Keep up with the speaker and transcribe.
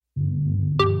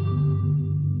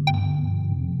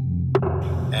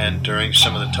And during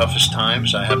some of the toughest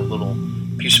times, I have a little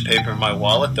piece of paper in my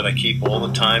wallet that I keep all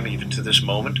the time, even to this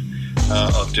moment,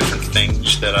 of different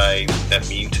things that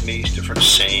mean to me, different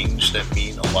sayings that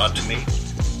mean a lot to me,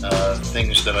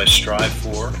 things that I strive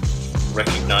for,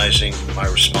 recognizing my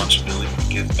responsibility to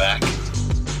give back.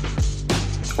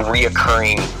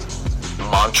 Reoccurring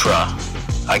mantra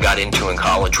I got into in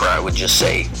college where I would just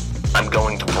say, I'm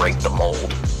going to break the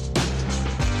mold.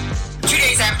 2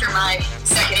 days after my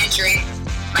second injury,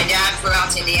 my dad flew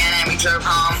out to Indiana and we drove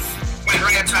home. Went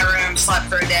right up to my room, slept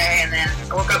for a day, and then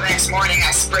I woke up the next morning,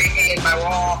 I spray painted my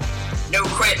wall, no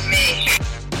quitting me.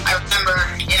 I remember,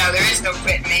 there is no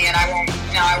quitting me, and I won't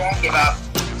give up.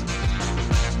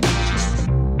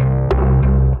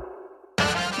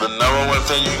 The number one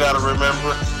thing you gotta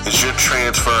remember is you're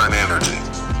transferring energy.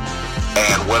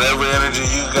 And whatever energy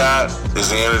you got is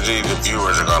the energy the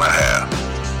viewers are gonna have.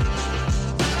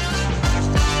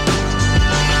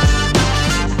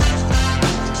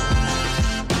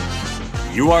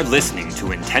 You are listening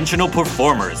to Intentional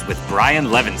Performers with Brian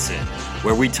Levinson,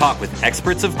 where we talk with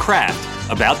experts of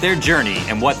craft about their journey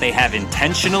and what they have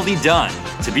intentionally done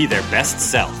to be their best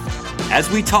self. As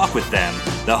we talk with them,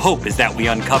 the hope is that we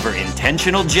uncover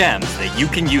intentional gems that you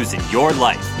can use in your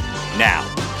life. Now,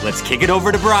 let's kick it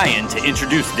over to Brian to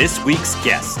introduce this week's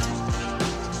guest.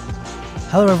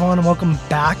 Hello, everyone, and welcome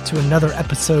back to another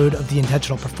episode of the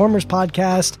Intentional Performers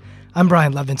Podcast. I'm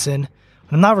Brian Levinson.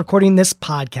 When I'm not recording this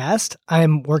podcast, I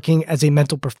am working as a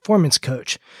mental performance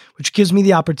coach, which gives me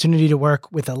the opportunity to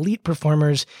work with elite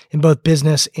performers in both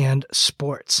business and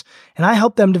sports. And I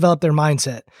help them develop their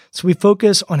mindset. So we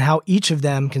focus on how each of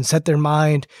them can set their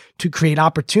mind to create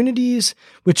opportunities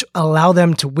which allow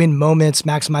them to win moments,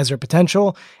 maximize their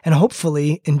potential, and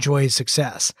hopefully enjoy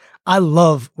success. I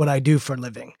love what I do for a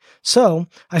living. So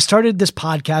I started this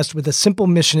podcast with a simple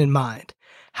mission in mind.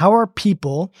 How are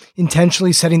people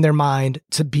intentionally setting their mind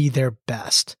to be their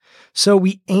best? So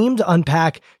we aim to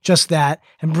unpack just that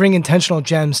and bring intentional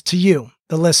gems to you,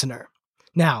 the listener.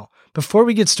 Now, before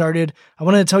we get started, I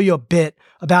wanted to tell you a bit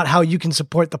about how you can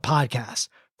support the podcast.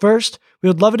 First, we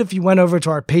would love it if you went over to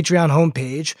our Patreon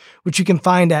homepage, which you can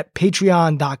find at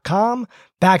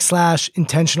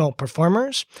patreon.com/intentional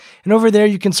performers. And over there,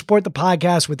 you can support the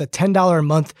podcast with a $10 a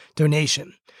month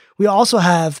donation. We also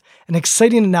have an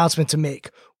exciting announcement to make.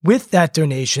 With that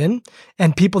donation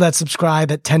and people that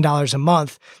subscribe at $10 a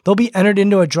month, they'll be entered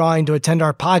into a drawing to attend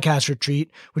our podcast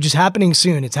retreat, which is happening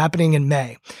soon. It's happening in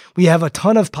May. We have a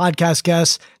ton of podcast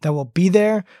guests that will be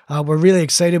there. We're really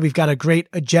excited. We've got a great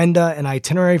agenda and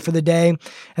itinerary for the day.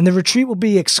 And the retreat will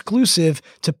be exclusive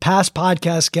to past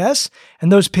podcast guests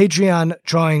and those Patreon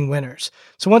drawing winners.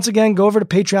 So once again, go over to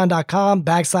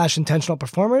patreon.com/intentional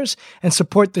performers and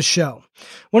support the show.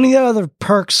 One of the other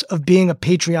perks of being a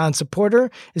Patreon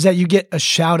supporter is that you get a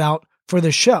shout out for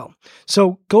the show.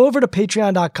 So go over to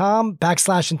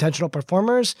patreon.com/intentional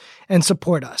performers and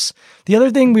support us. The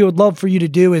other thing we would love for you to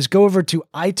do is go over to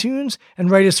iTunes and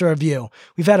write us a review.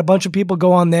 We've had a bunch of people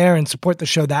go on there and support the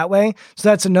show that way. So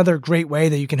that's another great way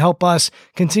that you can help us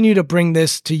continue to bring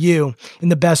this to you in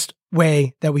the best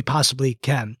way that we possibly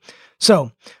can.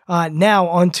 So now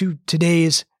on to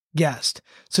today's guest.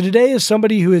 So today is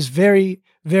somebody who is very,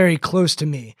 very close to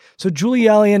me. So Julie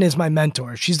Elian is my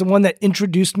mentor. She's the one that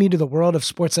introduced me to the world of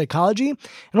sports psychology. And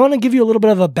I want to give you a little bit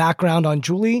of a background on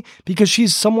Julie because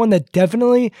she's someone that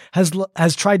definitely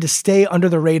has tried to stay under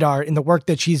the radar in the work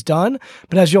that she's done.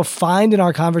 But as you'll find in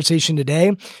our conversation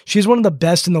today, she's one of the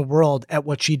best in the world at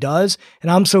what she does. And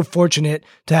I'm so fortunate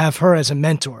to have her as a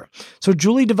mentor. So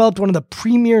Julie developed one of the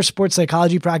premier sports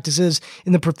psychology practices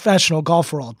in the professional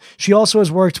golf world. She also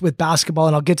has worked with basketball,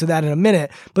 and I'll get to that in a minute,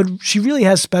 but she really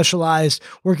has specialized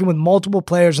working with multiple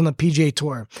players on the PGA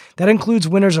Tour. That includes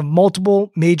winners of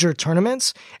multiple major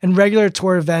tournaments and regular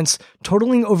tour events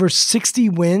totaling over 60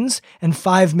 wins and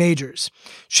 5 majors.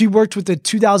 She worked with the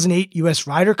 2008 U.S.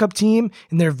 Ryder Cup team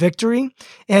in their victory,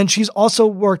 and she's also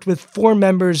worked with 4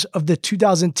 members of the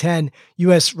 2010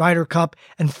 U.S. Ryder Cup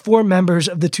and 4 members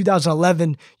of the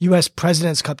 2011 U.S.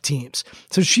 President's Cup teams.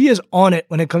 So she is on it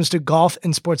when it comes to golf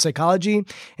and sports psychology.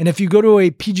 And if you go to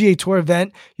a PGA Tour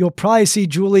event, you'll probably see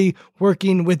Julie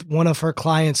working with one of her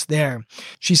clients there.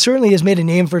 She certainly has made a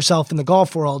name for herself in the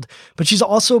golf world, but she's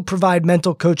also provided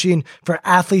mental coaching for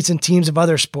athletes and teams of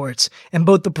other sports, and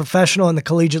both the professional and the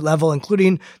collegiate level,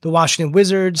 including the Washington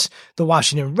Wizards, the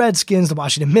Washington Redskins, the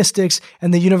Washington Mystics,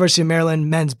 and the University of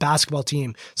Maryland men's basketball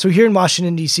team. So here in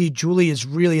Washington, D.C., Julie is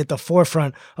really at the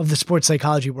forefront of the sports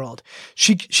psychology world.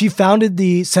 She founded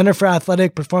the Center for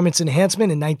Athletic Performance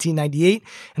Enhancement in 1998,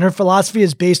 and her philosophy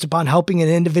is based upon helping an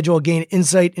individual gain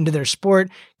insight into their sport,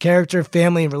 character,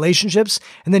 family, and relationships,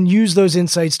 and then use those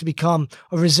insights to become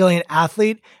a resilient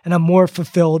athlete and a more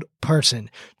fulfilled person.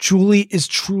 Julie is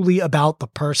truly about the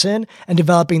person and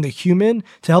developing the human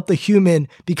to help the human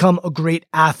become a great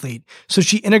athlete. So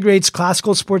she integrates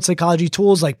classical sports psychology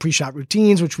tools like pre-shot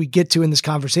routines, which we get to in this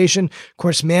conversation,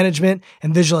 course management,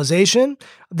 and visualization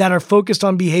that are focused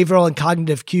on behavioral and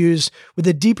cognitive cues with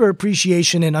a deeper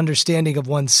appreciation and understanding of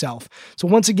oneself. So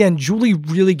once again, Julie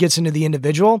really gets into the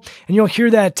individual, and you'll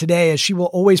hear that today as she will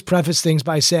always preface things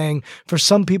by saying, for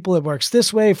some people it works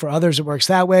this way, for others it works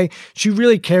that way. She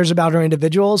really cares about her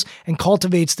individuals and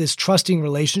cultivates this trusting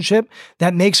relationship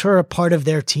that makes her a part of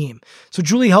their team. So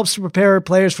Julie helps to prepare her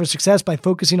players for success by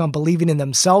focusing on believing in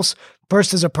themselves,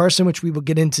 first as a person, which we will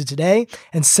get into today,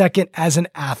 and second as an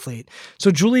athlete.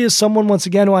 So Julie is someone, once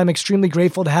again, who I'm extremely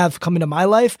grateful to have come into my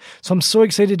life. So I'm so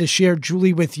excited to share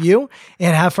Julie with you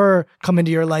and have her come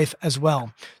into your life as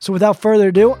well. So without further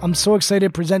ado, I'm so excited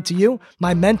to present to you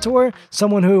my mentor,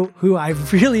 someone who I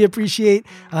really appreciate,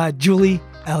 Julie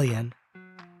Elian.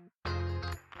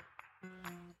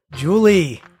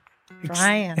 Julie.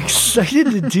 Brian.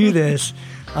 Excited to do this.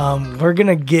 We're going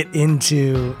to get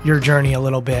into your journey a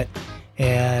little bit.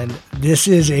 And this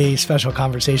is a special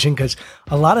conversation because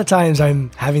a lot of times I'm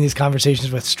having these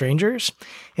conversations with strangers,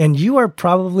 and you are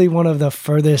probably one of the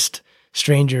furthest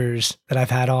strangers that I've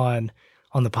had on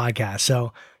the podcast.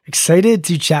 So excited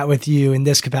to chat with you in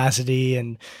this capacity.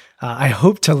 And I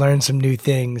hope to learn some new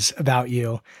things about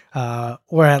you,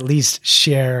 or at least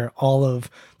share all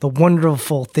of the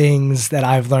wonderful things that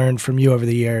I've learned from you over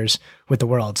the years with the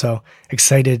world. So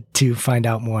excited to find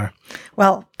out more.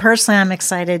 Well, personally, I'm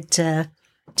excited to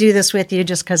do this with you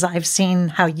just because I've seen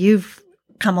how you've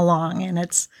come along, and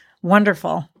it's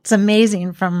wonderful. It's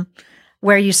amazing from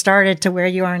where you started to where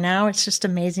you are now. It's just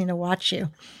amazing to watch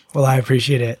you. Well, I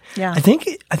appreciate it. Yeah. I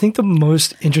think the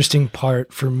most interesting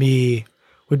part for me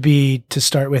would be to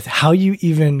start with how you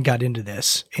even got into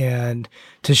this and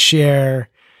to share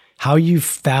how you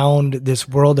found this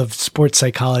world of sports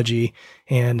psychology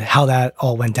and how that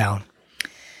all went down.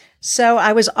 So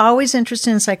I was always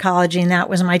interested in psychology, and that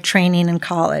was my training in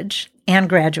college and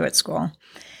graduate school.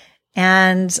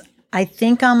 And I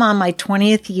think I'm on my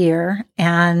 20th year,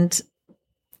 and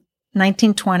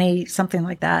 1920, something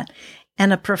like that.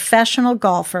 And a professional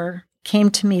golfer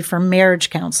came to me for marriage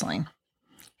counseling.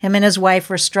 Him and his wife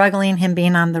were struggling, him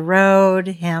being on the road,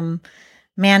 him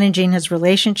managing his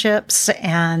relationships,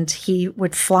 and he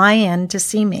would fly in to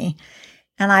see me.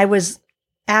 And I was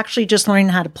actually just learning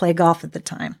how to play golf at the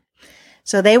time.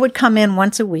 So they would come in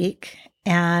once a week,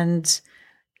 and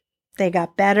they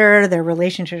got better, their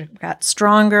relationship got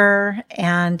stronger,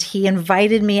 and he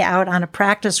invited me out on a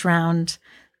practice round.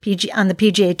 On the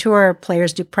PGA Tour,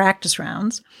 players do practice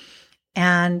rounds,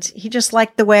 and he just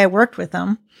liked the way I worked with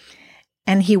him,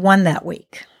 and he won that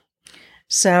week.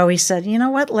 So he said, "You know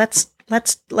what? Let's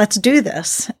do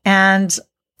this." And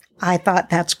I thought,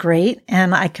 that's great,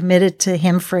 and I committed to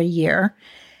him for a year,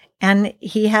 and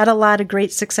he had a lot of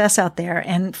great success out there.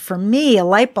 And for me, a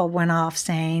light bulb went off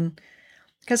saying,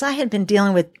 because I had been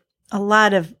dealing with a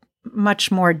lot of much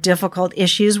more difficult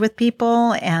issues with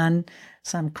people and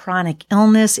some chronic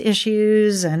illness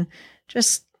issues and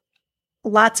just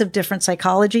lots of different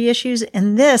psychology issues.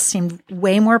 And this seemed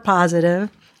way more positive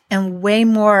and way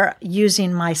more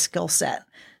using my skill set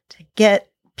to get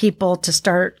people to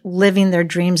start living their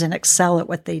dreams and excel at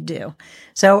what they do.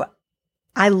 So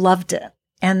I loved it.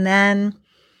 And then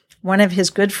one of his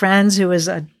good friends, who was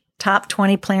a top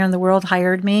 20 player in the world,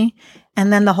 hired me.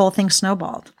 And then the whole thing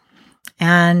snowballed.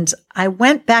 And I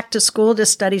went back to school to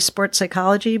study sports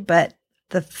psychology, but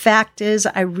the fact is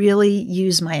I really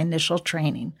use my initial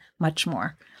training much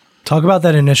more. Talk about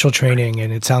that initial training.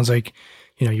 And it sounds like,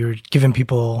 you were giving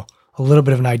people a little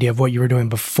bit of an idea of what you were doing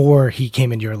before he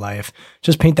came into your life.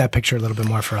 Just paint that picture a little bit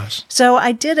more for us. So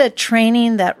I did a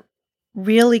training that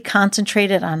really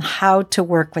concentrated on how to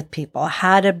work with people,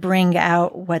 how to bring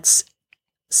out what's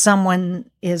someone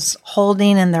is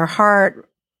holding in their heart,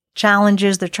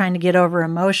 challenges they're trying to get over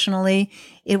emotionally.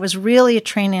 It was really a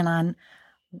training on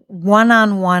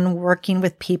one-on-one working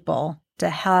with people to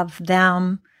have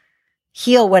them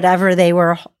heal whatever they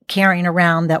were carrying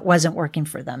around that wasn't working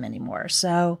for them anymore.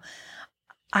 So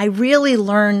I really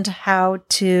learned how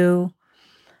to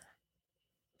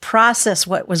process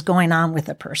what was going on with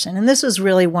a person. And this was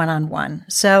really one-on-one.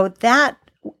 So that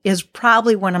is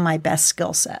probably one of my best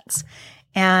skill sets.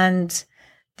 And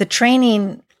the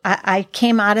training, I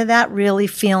came out of that really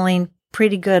feeling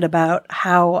pretty good about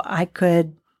how I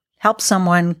could help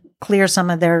someone clear some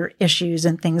of their issues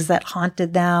and things that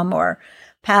haunted them, or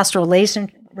past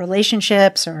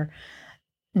relationships, or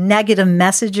negative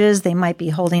messages they might be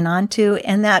holding on to.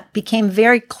 And that became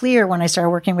very clear when I started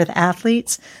working with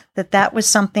athletes, that was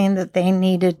something that they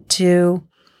needed to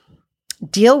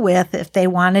deal with if they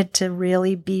wanted to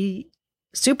really be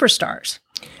superstars.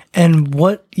 And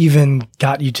what even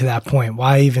got you to that point?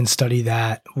 Why even study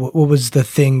that? What was the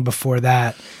thing before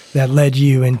that led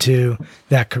you into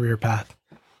that career path?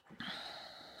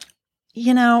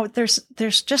 You know,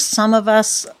 there's just some of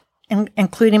us,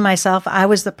 including myself, I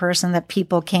was the person that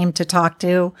people came to talk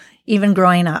to, even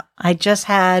growing up. I just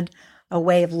had a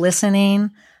way of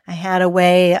listening. I had a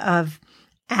way of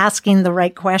asking the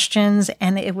right questions,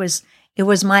 and it was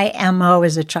my MO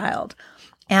as a child.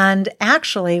 And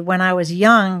actually, when I was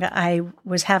young, I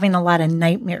was having a lot of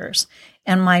nightmares,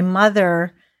 and my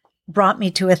mother brought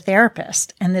me to a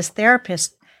therapist, and this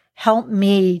therapist helped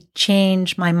me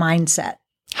change my mindset.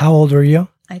 How old were you?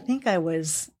 I think I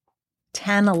was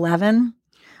 10, 11.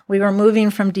 We were moving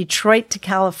from Detroit to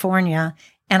California,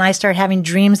 and I started having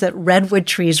dreams that redwood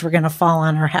trees were going to fall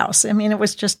on our house. I mean, it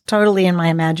was just totally in my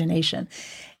imagination.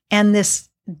 And this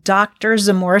Dr.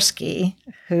 Zamorsky,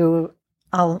 who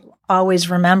I'll always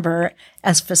remember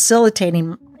as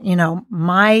facilitating,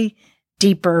 my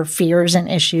deeper fears and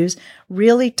issues,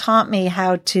 really taught me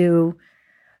how to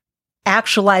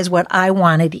actualize what I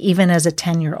wanted, even as a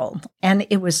 10-year-old. And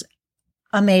it was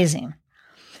amazing.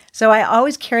 So I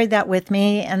always carried that with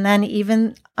me. And then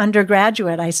even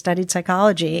undergraduate, I studied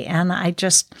psychology, and I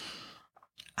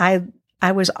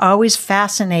was always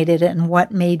fascinated in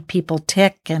what made people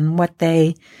tick and what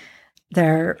they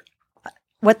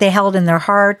held in their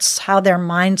hearts, how their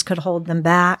minds could hold them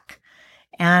back.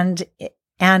 And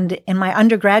in my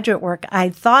undergraduate work, I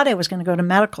thought I was going to go to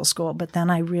medical school, but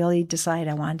then I really decided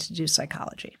I wanted to do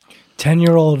psychology.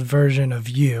 10-year-old version of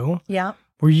you. Yeah.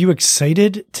 Were you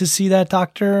excited to see that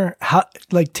doctor?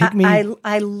 Take me.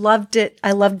 I loved it.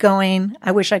 I loved going.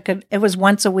 I wish I could. It was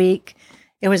once a week.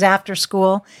 It was after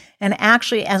school. And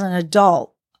actually, as an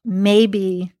adult,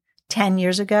 maybe 10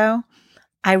 years ago,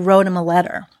 I wrote him a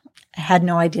letter. I had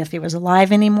no idea if he was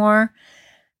alive anymore.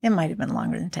 It might have been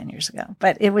longer than 10 years ago,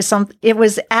 but it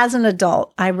was as an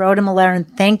adult, I wrote him a letter and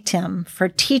thanked him for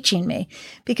teaching me,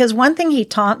 because one thing he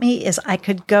taught me is I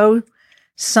could go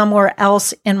somewhere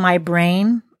else in my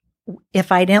brain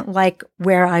if I didn't like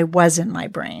where I was in my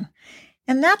brain.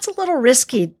 And that's a little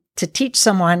risky to teach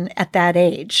someone at that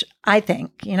age, I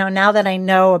think. Now that I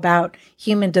know about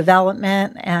human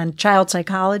development and child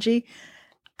psychology,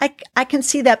 I can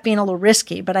see that being a little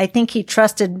risky, but I think he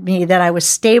trusted me that I was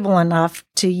stable enough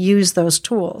to use those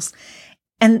tools.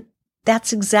 And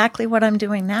that's exactly what I'm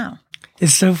doing now.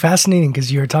 It's so fascinating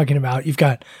because you were talking about you've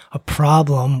got a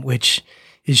problem which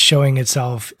is showing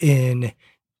itself in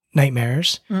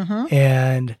nightmares. Mm-hmm.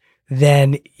 And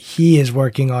then he is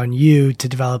working on you to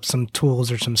develop some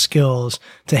tools or some skills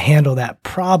to handle that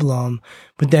problem.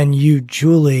 But then you,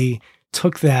 Julie,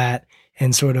 took that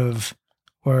and sort of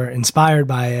were inspired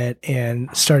by it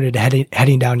and started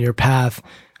heading down your path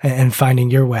and finding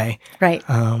your way. Right.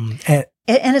 And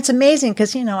it's amazing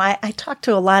because, I talk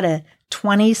to a lot of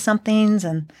 20-somethings,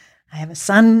 and I have a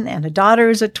son and a daughter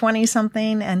who's a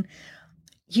 20-something, and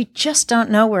you just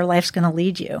don't know where life's going to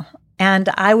lead you. And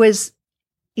I was,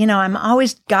 I'm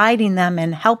always guiding them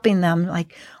and helping them.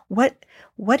 Like, what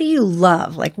do you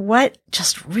love? Like, what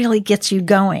just really gets you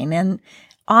going? And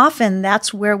often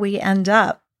that's where we end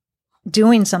up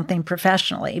doing something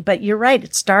professionally. But you're right.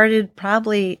 It started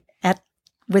probably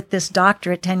with this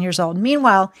doctor at 10 years old.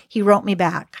 Meanwhile, he wrote me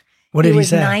back. What did he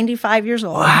say? He was 95 years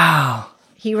old. Wow.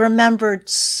 He remembered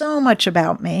so much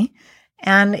about me.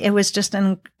 And it was just,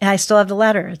 I still have the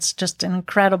letter. It's just an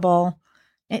incredible,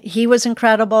 he was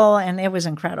incredible and it was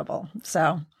incredible.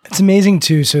 So it's amazing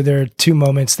too. So there are two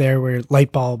moments there where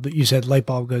you said light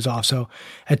bulb goes off. So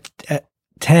at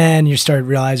 10, you start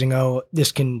realizing, oh,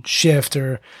 this can shift,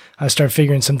 or start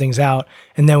figuring some things out.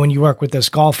 And then when you work with this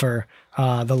golfer,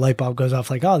 the light bulb goes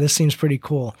off like, oh, this seems pretty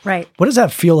cool. Right. What does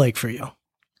that feel like for you?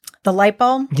 The light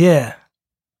bulb? Yeah.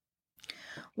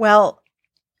 Well,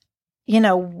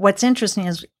 what's interesting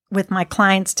is with my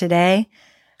clients today,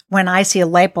 when I see a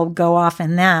light bulb go off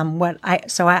in them,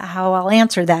 how I'll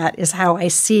answer that is how I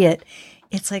see it.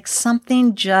 It's like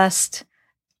something just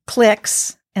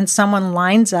clicks and someone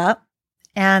lines up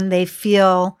and they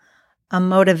feel a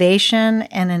motivation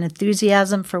and an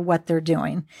enthusiasm for what they're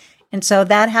doing. And so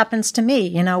that happens to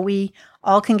me. We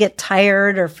all can get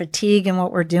tired or fatigued in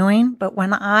what we're doing, but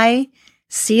when I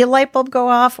see a light bulb go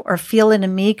off or feel it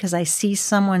in me because I see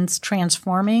someone's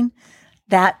transforming,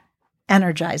 that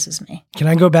energizes me. Can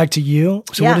I go back to you?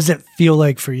 So What does it feel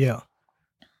like for you?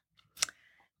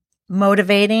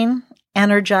 Motivating,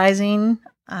 energizing.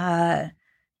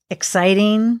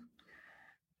 exciting.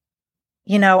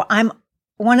 You know, I'm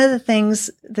one of the things,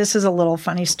 this is a little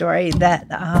funny story that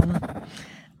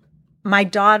my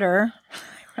daughter,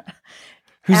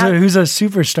 who's a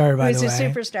superstar, by the way. Who's a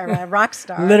superstar, a rock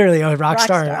star. Literally a rock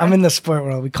star. I'm in the sport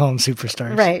world. We call them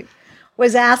superstars. Right.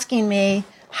 Was asking me,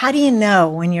 how do you know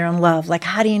when you're in love? Like,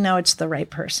 how do you know it's the right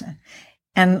person?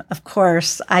 And of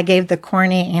course, I gave the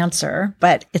corny answer,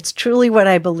 but it's truly what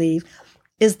I believe.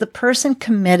 Is the person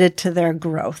committed to their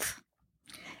growth?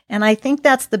 And I think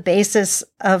that's the basis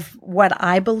of what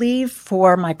I believe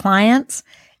for my clients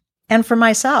and for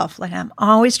myself. Like, I'm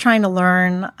always trying to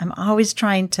learn. I'm always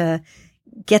trying to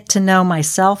get to know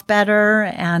myself better.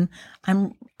 And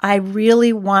I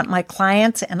really want my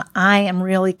clients, and I am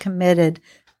really committed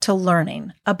to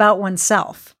learning about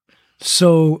oneself.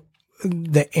 So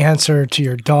the answer to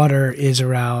your daughter is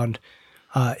around,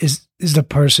 is the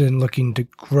person looking to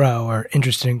grow or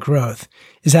interested in growth?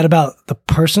 Is that about the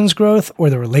person's growth or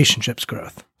the relationship's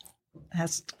growth?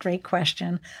 That's a great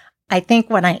question. I think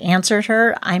when I answered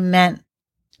her, I meant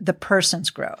the person's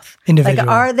growth. Individual.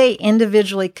 Like, are they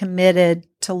individually committed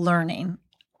to learning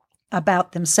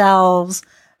about themselves,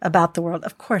 about the world?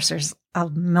 Of course, there's a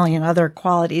million other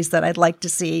qualities that I'd like to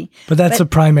see. But that's a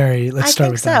primary. Let's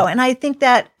start with that. I think so. And I think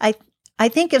that I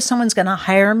think if someone's going to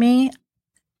hire me,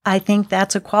 I think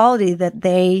that's a quality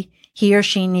that he or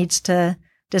she needs to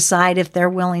decide if they're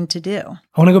willing to do.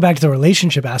 I want to go back to the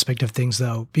relationship aspect of things,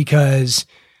 though, because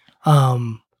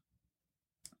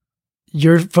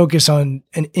you're focused on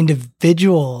an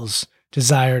individual's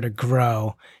desire to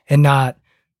grow and not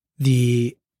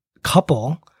the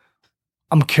couple.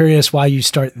 I'm curious why you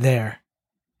start there.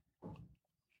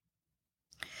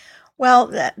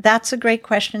 Well, that's a great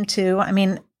question, too. I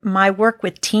mean, my work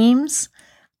with teams,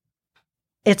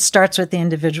 it starts with the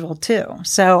individual, too.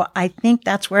 So I think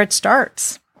that's where it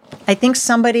starts. I think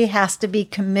somebody has to be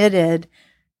committed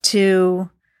to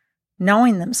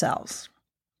knowing themselves.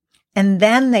 And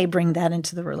then they bring that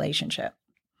into the relationship.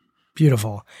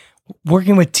 Beautiful.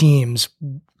 Working with teams,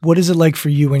 what is it like for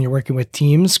you when you're working with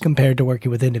teams compared to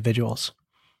working with individuals?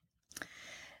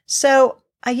 So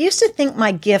I used to think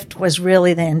my gift was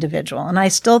really the individual, and I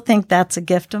still think that's a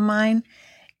gift of mine.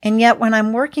 And yet when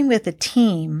I'm working with a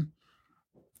team,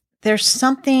 there's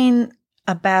something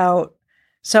about,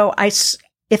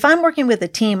 if I'm working with a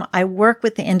team, I work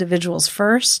with the individuals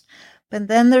first, but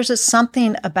then there's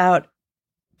something about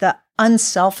the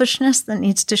unselfishness that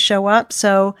needs to show up.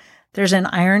 So there's an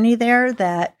irony there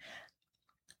that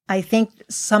I think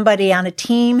somebody on a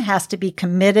team has to be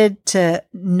committed to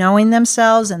knowing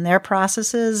themselves and their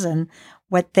processes and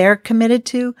what they're committed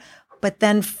to, but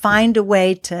then find a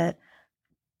way to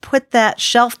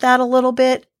shelf that a little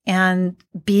bit and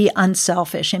be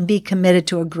unselfish and be committed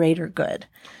to a greater good.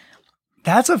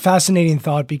 That's a fascinating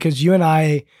thought because you and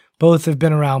I both have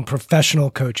been around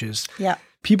professional coaches. Yeah.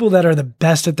 People that are the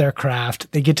best at their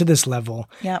craft. They get to this level.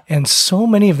 Yeah. And so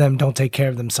many of them don't take care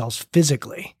of themselves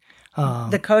physically.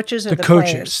 The coaches or the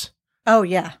coaches. Players? Oh,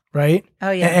 yeah. Right? Oh,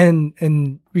 yeah. And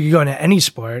we could go into any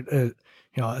sport.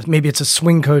 Maybe it's a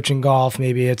swing coach in golf.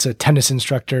 Maybe it's a tennis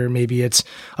instructor. Maybe it's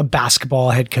a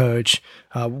basketball head coach,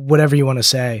 whatever you want to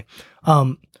say.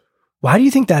 Why do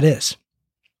you think that is?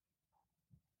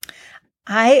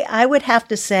 I would have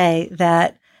to say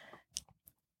that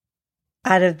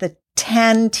out of the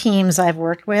 10 teams I've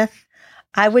worked with,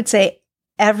 I would say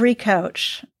every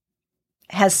coach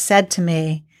has said to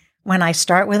me when I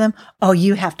start with them, oh,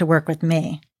 you have to work with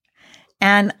me.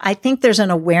 And I think there's an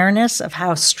awareness of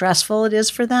how stressful it is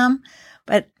for them.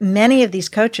 But many of these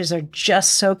coaches are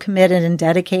just so committed and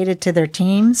dedicated to their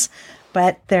teams,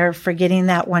 but they're forgetting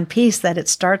that one piece that it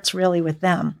starts really with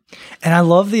them. And I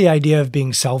love the idea of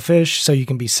being selfish so you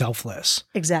can be selfless.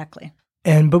 Exactly.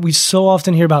 But we so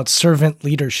often hear about servant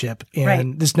leadership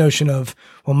and this notion of,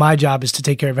 well, my job is to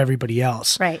take care of everybody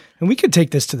else. Right. And we could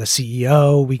take this to the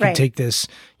CEO. We could take this,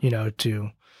 to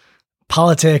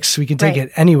politics. We can take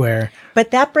it anywhere.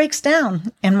 But that breaks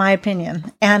down, in my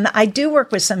opinion. And I do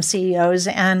work with some CEOs,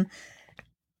 and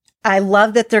I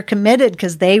love that they're committed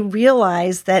because they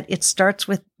realize that it starts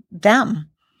with them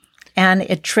and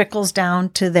it trickles down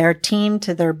to their team,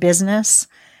 to their business,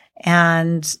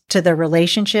 and to their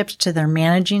relationships, to their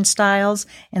managing styles,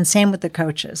 and same with the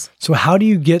coaches. So how do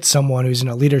you get someone who's in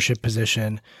a leadership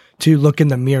position to look in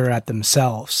the mirror at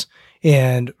themselves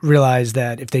and realize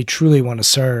that if they truly want to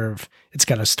serve, it's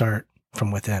got to start from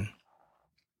within?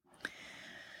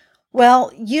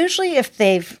 Well, usually if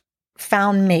they've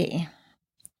found me,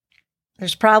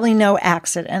 there's probably no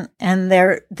accident, and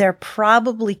they're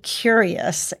probably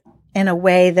curious in a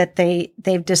way that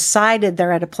they've decided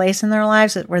they're at a place in their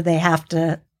lives where they have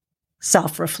to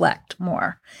self-reflect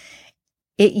more.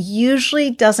 it usually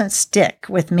doesn't stick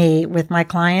with me, with my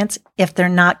clients, if they're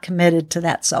not committed to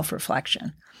that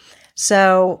self-reflection.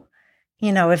 So,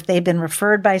 if they've been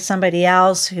referred by somebody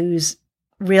else who's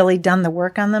really done the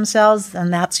work on themselves, then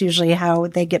that's usually how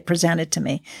they get presented to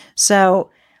me. So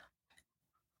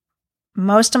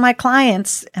most of my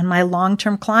clients and my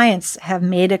long-term clients have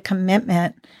made a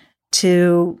commitment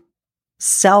to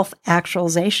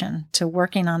self-actualization, to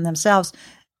working on themselves,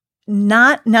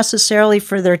 not necessarily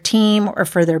for their team or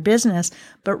for their business,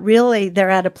 but really they're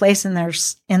at a place in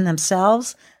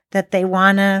themselves that they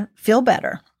want to feel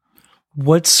better.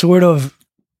 What sort of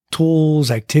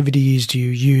tools, activities do you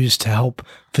use to help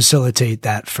facilitate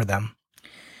that for them?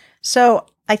 So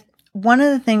one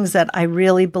of the things that I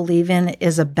really believe in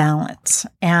is a balance.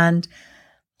 And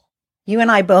you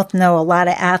and I both know a lot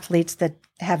of athletes that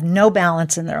have no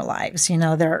balance in their lives.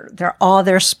 They're all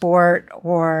their sport,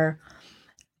 or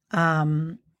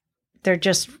they're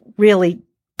just really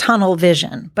tunnel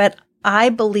vision. But I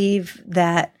believe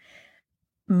that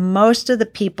most of the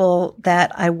people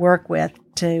that I work with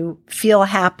to feel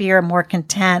happier, more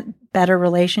content, better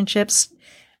relationships,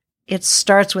 it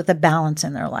starts with a balance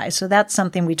in their lives. So that's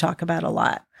something we talk about a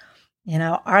lot.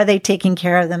 Are they taking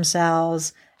care of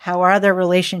themselves? How are their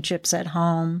relationships at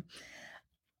home?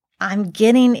 I'm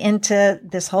getting into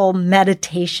this whole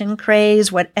meditation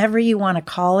craze, whatever you want to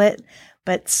call it,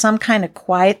 but some kind of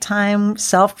quiet time,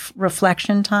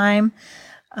 self-reflection time,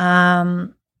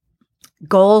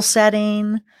 goal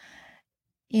setting.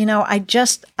 I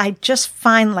just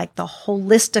find like the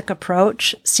holistic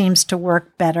approach seems to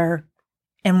work better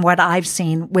in what I've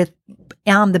seen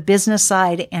on the business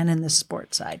side and in the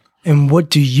sports side. And what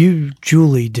do you,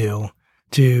 Julie, do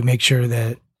to make sure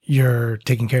that you're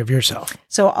taking care of yourself?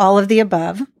 So all of the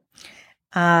above.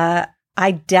 I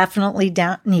definitely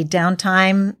need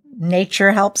downtime.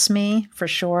 Nature helps me for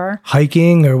sure.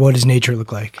 Hiking, or what does nature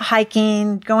look like?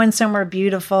 Hiking, going somewhere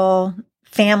beautiful,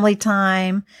 family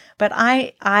time. But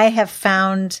I have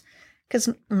found, because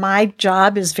my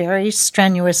job is very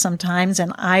strenuous sometimes,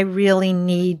 and I really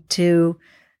need to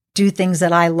do things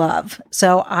that I love.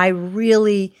 So I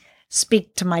really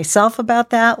speak to myself about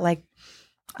that. Like,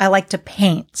 I like to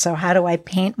paint. So how do I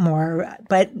paint more?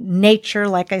 But nature,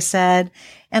 like I said,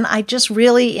 and I just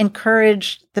really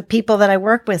encourage the people that I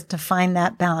work with to find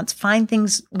that balance, find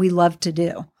things we love to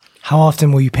do. How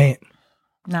often will you paint?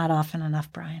 Not often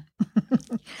enough, Brian.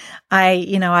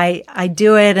 I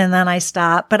do it and then I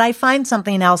stop, but I find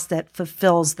something else that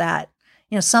fulfills that,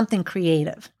 something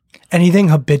creative. Anything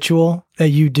habitual that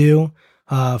you do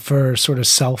for sort of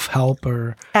self-help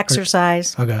or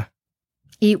exercise? Okay.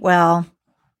 Eat well,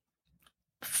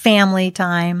 family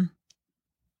time,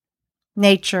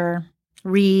 nature,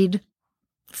 read,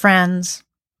 friends,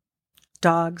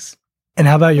 dogs. And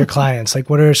how about your clients? Like,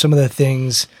 what are some of the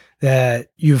things that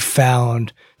you've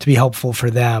found to be helpful for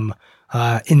them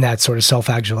in that sort of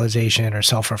self-actualization or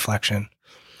self-reflection?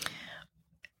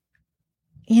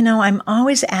 I'm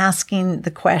always asking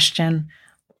the question,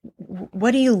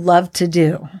 what do you love to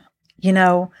do?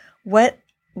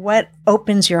 What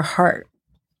opens your heart?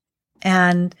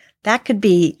 And that could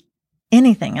be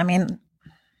anything. I mean,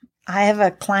 I have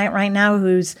a client right now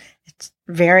it's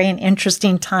very an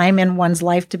interesting time in one's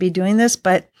life to be doing this,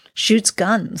 but shoots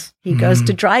guns. He goes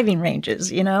to driving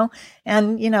ranges, and,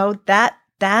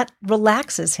 that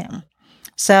relaxes him.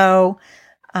 So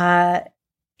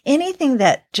anything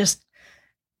that just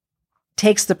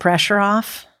takes the pressure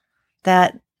off,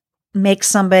 that makes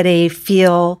somebody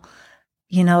feel,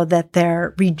 that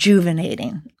they're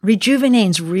rejuvenating. Rejuvenating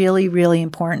is really, really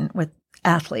important with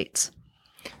athletes.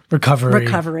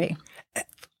 Recovery.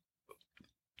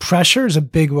 Pressure is a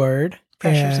big word.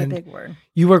 Pressure is a big word.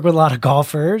 You work with a lot of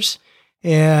golfers,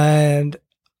 and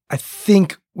I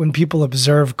think when people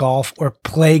observe golf or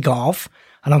play golf,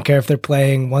 I don't care if they're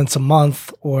playing once a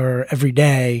month or every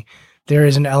day, there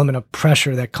is an element of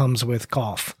pressure that comes with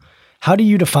golf. How do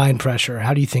you define pressure?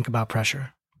 How do you think about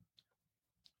pressure?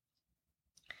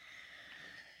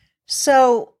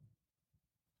 So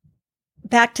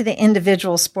back to the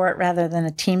individual sport rather than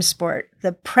a team sport,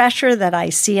 the pressure that I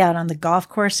see out on the golf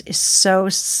course is so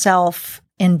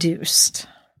self-induced.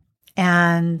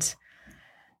 And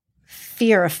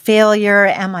fear of failure,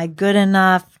 am I good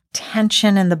enough?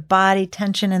 Tension in the body,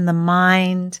 tension in the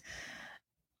mind,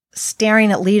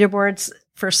 staring at leaderboards.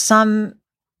 For some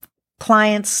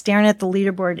clients, staring at the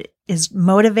leaderboard is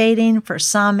motivating. For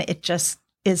some, it just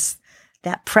is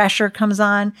that pressure comes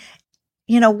on.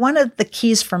 One of the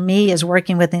keys for me is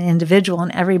working with an individual,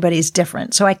 and everybody's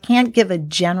different. So I can't give a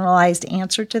generalized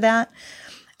answer to that.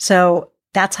 So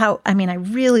that's how, I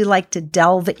really like to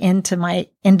delve into my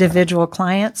individual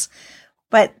clients.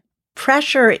 But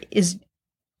pressure is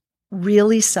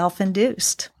really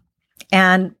self-induced.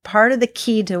 And part of the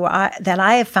key that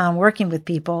I have found working with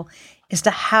people is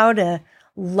to how to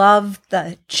love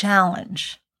the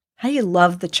challenge. How do you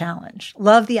love the challenge?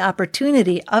 Love the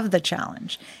opportunity of the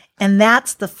challenge. And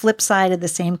that's the flip side of the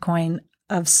same coin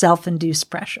of self-induced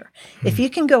pressure. If you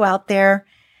can go out there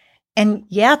and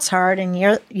it's hard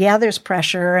and there's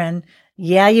pressure and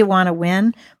you want to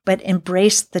win, but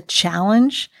embrace the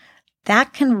challenge,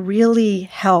 that can really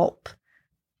help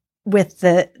with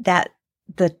the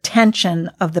tension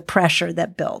of the pressure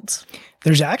that builds.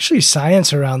 There's actually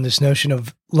science around this notion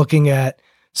of looking at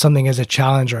something as a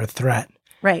challenge or a threat.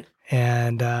 Right.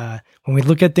 And when we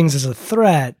look at things as a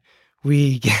threat,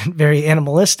 we get very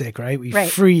animalistic, right? We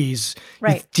freeze,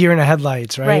 right. Deer in the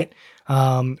headlights, right?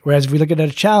 Whereas if we look at it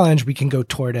as a challenge, we can go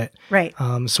toward it. Right.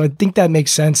 So I think that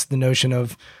makes sense, the notion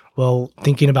of, well,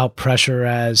 thinking about pressure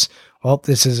as, well,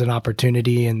 this is an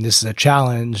opportunity and this is a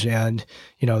challenge and,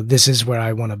 this is where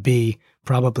I want to be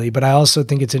probably. But I also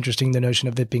think it's interesting, the notion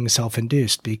of it being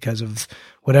self-induced because of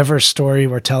whatever story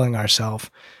we're telling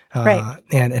ourselves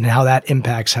and how that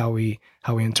impacts how we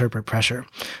interpret pressure.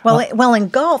 Well, in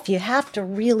golf, you have to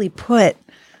really put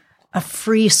a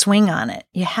free swing on it.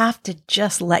 You have to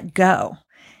just let go.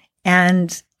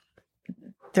 And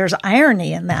there's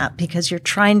irony in that because you're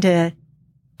trying to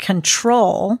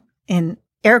control, in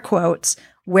air quotes,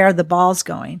 where the ball's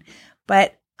going.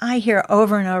 But I hear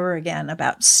over and over again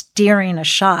about steering a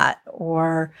shot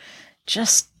or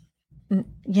just,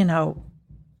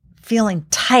 feeling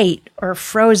tight or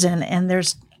frozen. And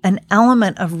there's an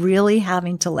element of really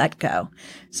having to let go.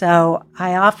 So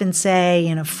I often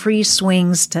say, free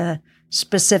swings to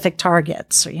specific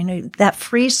targets. Or, that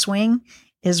free swing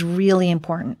is really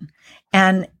important.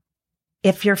 And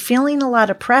if you're feeling a lot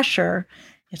of pressure,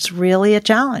 it's really a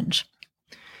challenge.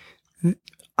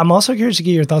 I'm also curious to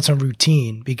get your thoughts on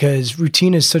routine, because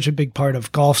routine is such a big part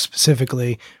of golf,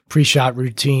 specifically pre-shot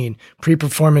routine,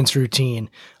 pre-performance routine.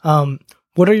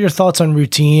 What are your thoughts on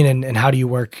routine and how do you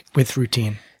work with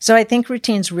routine? So I think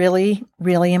routine's really,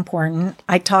 really important.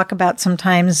 I talk about,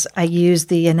 sometimes I use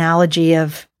the analogy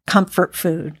of comfort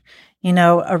food.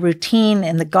 A routine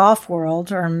in the golf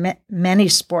world or many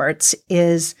sports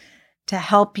is to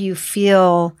help you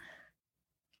feel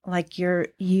like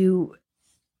you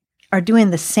are doing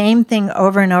the same thing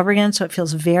over and over again, so it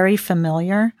feels very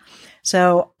familiar.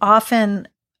 So often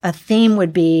a theme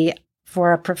would be,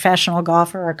 for a professional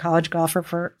golfer or a college golfer,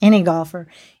 for any golfer,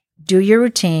 do your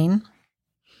routine.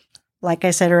 Like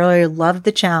I said earlier, love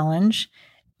the challenge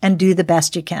and do the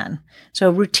best you can. So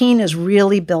routine is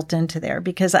really built into there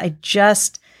because I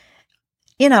just,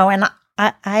 and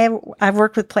I've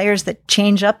worked with players that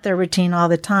change up their routine all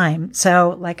the time.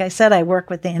 So like I said, I work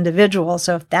with the individual.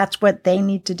 So if that's what they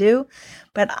need to do,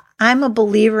 but I'm a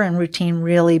believer in routine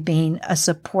really being a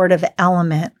supportive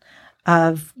element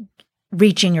of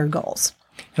reaching your goals.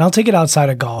 And I'll take it outside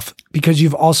of golf, because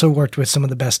you've also worked with some of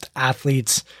the best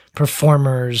athletes,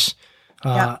 performers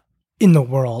in the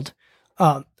world.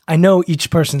 I know each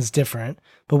person's different,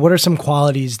 but what are some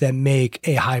qualities that make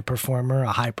a high performer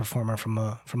from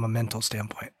a mental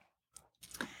standpoint?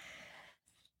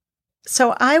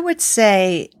 So I would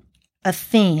say a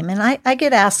theme, and I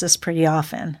get asked this pretty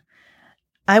often.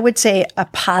 I would say a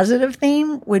positive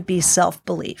theme would be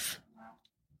self-belief.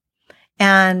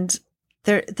 And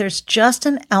there's just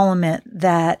an element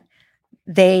that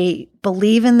they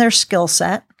believe in their skill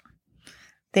set,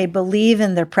 they believe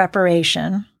in their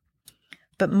preparation,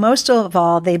 but most of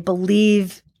all, they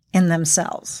believe in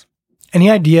themselves.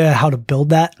 Any idea how to build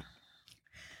that?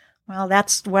 Well,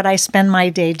 that's what I spend my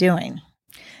day doing,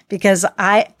 because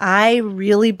I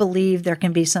really believe there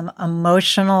can be some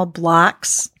emotional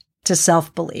blocks to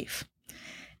self-belief.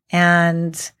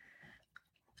 And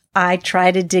I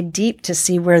try to dig deep to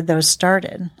see where those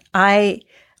started.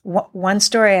 One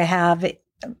story I have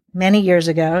many years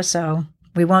ago, so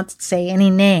we won't say any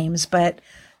names, but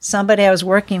somebody I was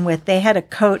working with, they had a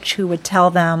coach who would tell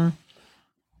them,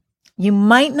 you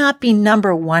might not be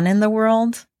number one in the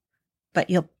world, but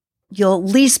you'll at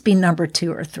least be number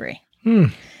 2 or 3.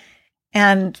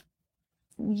 And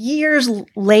years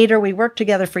later, we worked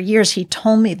together for years, he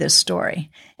told me this story.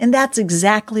 And that's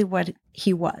exactly what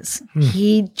he was.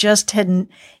 He just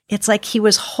it's like he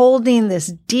was holding this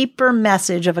deeper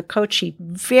message of a coach he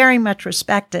very much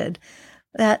respected,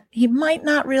 that he might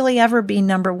not really ever be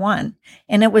number one.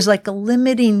 And it was like a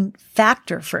limiting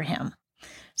factor for him.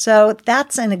 So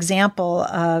that's an example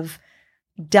of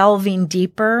delving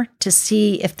deeper to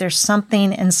see if there's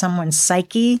something in someone's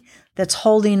psyche that's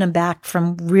holding them back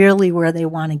from really where they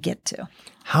want to get to.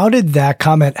 How did that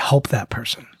comment help that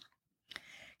person?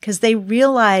 because they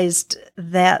realized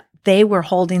that they were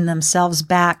holding themselves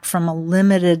back from a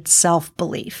limited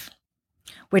self-belief,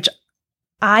 which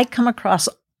I come across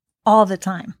all the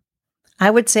time. I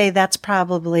would say that's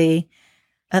probably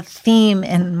a theme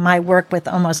in my work with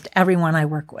almost everyone I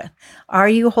work with. Are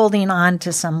you holding on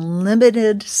to some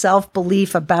limited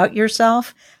self-belief about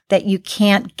yourself that you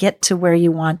can't get to where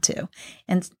you want to?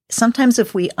 And sometimes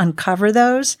if we uncover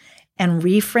those and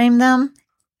reframe them,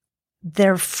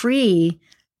 they're free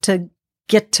to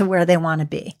get to where they want to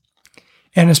be.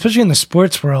 And especially in the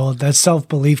sports world, that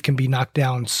self-belief can be knocked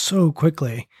down so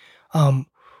quickly.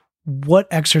 What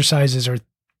exercises or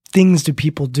things do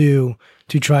people do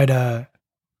to try to,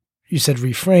 you said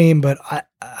reframe, but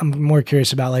I'm more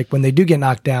curious about, like, when they do get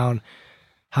knocked down,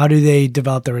 how do they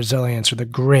develop the resilience or the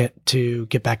grit to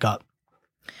get back up?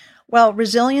 Well,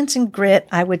 resilience and grit,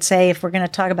 I would say, if we're going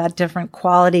to talk about different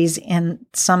qualities in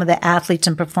some of the athletes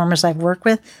and performers I've worked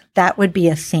with, that would be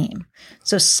a theme.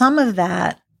 So some of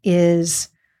that is,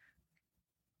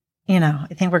 I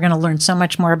think we're going to learn so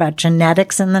much more about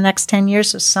genetics in the next 10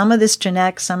 years. So some of this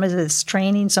genetics, some of this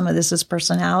training, some of this is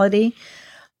personality.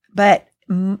 But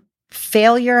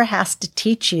failure has to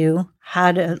teach you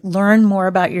how to learn more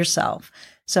about yourself.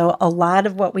 So a lot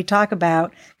of what we talk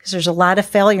about, because there's a lot of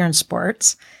failure in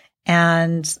sports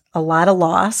and a lot of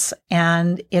loss,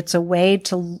 and it's a way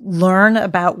to learn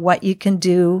about what you can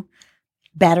do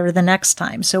better the next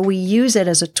time. So we use it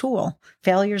as a tool.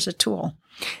 Failure is a tool.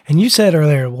 And you said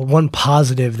earlier, well, one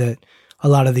positive that a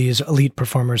lot of these elite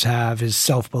performers have is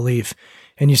self-belief.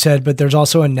 And you said, but there's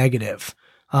also a negative.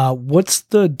 What's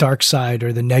the dark side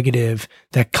or the negative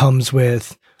that comes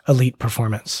with elite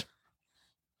performance?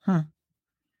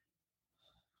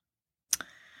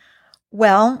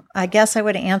 Well, I guess I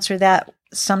would answer that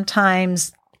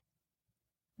sometimes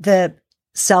the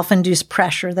self-induced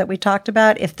pressure that we talked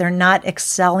about, if they're not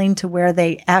excelling to where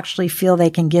they actually feel they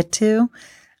can get to,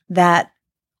 that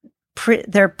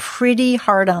they're pretty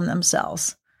hard on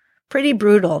themselves, pretty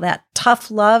brutal. That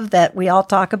tough love that we all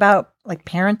talk about, like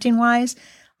parenting-wise,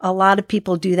 a lot of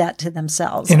people do that to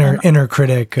themselves. Inner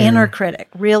critic. Inner critic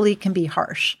really can be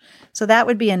harsh. So that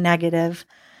would be a negative.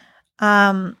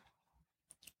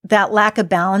 That lack of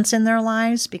balance in their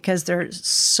lives, because they're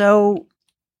so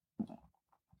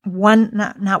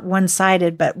not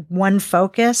one-sided, but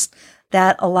one-focused,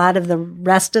 that a lot of the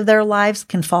rest of their lives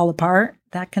can fall apart.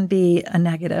 That can be a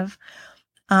negative.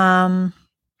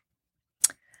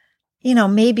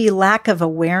 Maybe lack of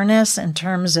awareness in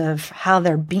terms of how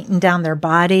they're beating down their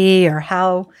body or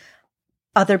how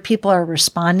other people are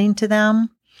responding to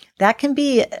them. That can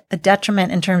be a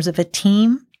detriment in terms of a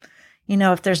team.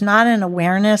 If there's not an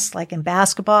awareness, like in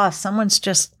basketball, if someone's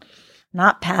just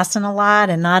not passing a lot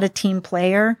and not a team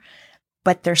player,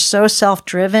 but they're so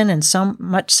self-driven and so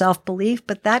much self-belief,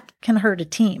 but that can hurt a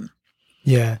team.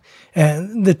 Yeah.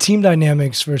 And the team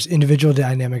dynamics versus individual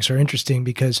dynamics are interesting,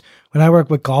 because when I work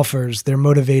with golfers, they're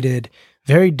motivated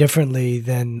very differently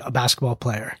than a basketball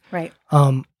player. Right.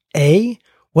 A,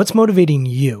 what's motivating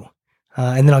you?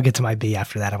 And then I'll get to my B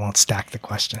after that. I won't stack the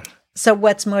question. So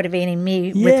what's motivating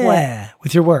me with what? Yeah,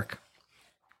 with your work.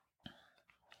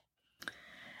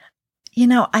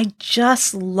 I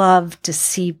just love to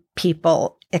see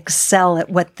people excel at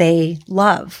what they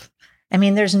love. I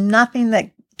mean, there's nothing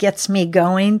that gets me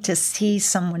going to see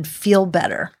someone feel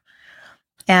better.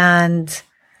 And,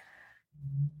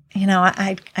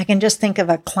 I can just think of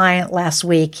a client last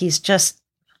week.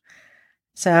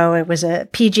 So it was a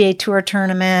PGA Tour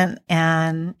tournament,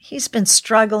 and he's been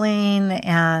struggling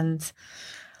and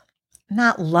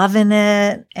not loving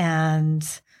it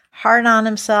and hard on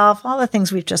himself, all the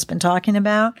things we've just been talking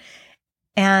about.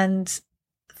 And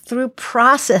through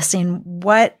processing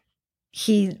what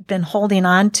he'd been holding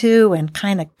on to and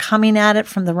kind of coming at it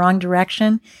from the wrong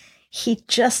direction, he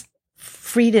just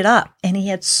freed it up, and he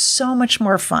had so much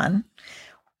more fun.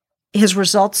 His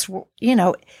results were,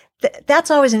 that's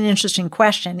always an interesting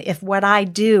question, if what I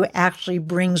do actually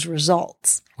brings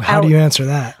results. How do you answer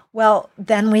that? Well,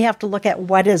 then we have to look at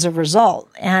what is a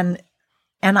result. And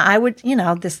I would,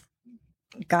 this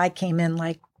guy came in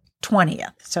like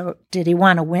 20th. So did he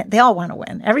want to win? They all want to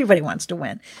win. Everybody wants to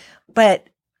win. But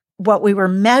what we were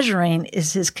measuring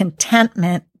is his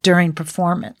contentment during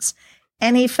performance.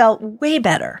 And he felt way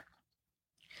better.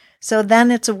 So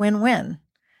then it's a win-win.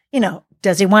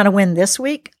 Does he want to win this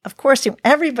week? Of course,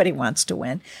 everybody wants to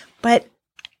win. But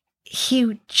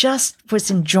he just was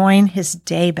enjoying his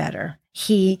day better.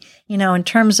 He, in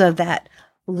terms of that,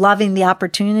 loving the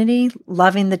opportunity,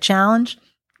 loving the challenge,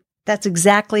 that's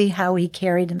exactly how he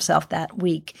carried himself that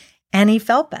week. And he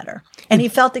felt better. And he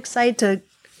felt excited to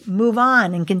move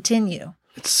on and continue.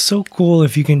 It's so cool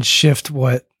if you can shift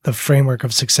what the framework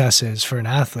of success is for an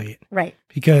athlete. Right.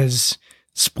 Because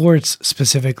sports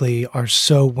specifically are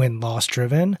so win-loss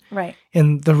driven. Right.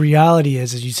 And the reality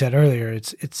is, as you said earlier,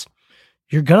 it's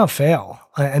you're going to fail.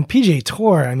 And PGA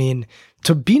Tour, I mean,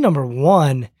 to be number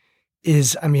one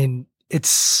is, I mean,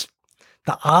 it's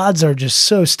the odds are just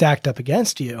so stacked up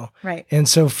against you. Right. And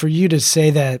so for you to say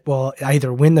that, well, I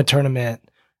either win the tournament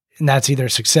and that's either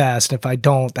success, and if I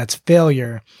don't, that's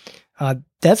failure,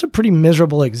 that's a pretty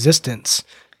miserable existence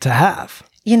to have.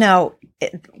 You know,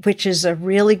 which is a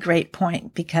really great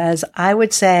point, because I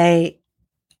would say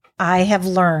I have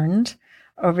learned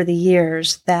over the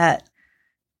years that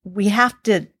we have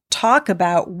to talk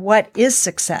about what is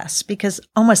success, because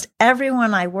almost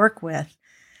everyone I work with,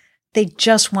 they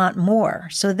just want more.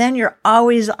 So then you're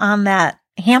always on that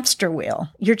hamster wheel.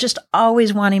 You're just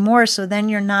always wanting more. So then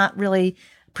you're not really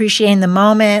appreciating the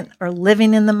moment or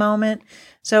living in the moment.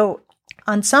 So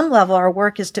on some level, our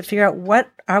work is to figure out, what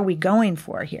are we going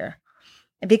for here?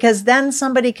 Because then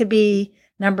somebody could be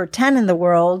number 10 in the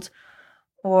world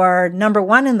or number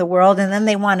 1 in the world, and then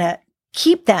they want to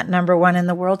keep that number 1 in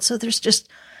the world. So there's just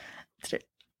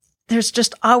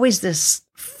always this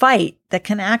fight that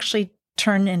can actually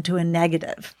turn into a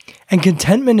negative. And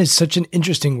contentment is such an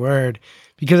interesting word,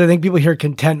 because I think people hear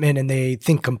contentment and they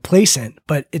think complacent,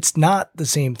 but it's not the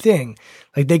same thing.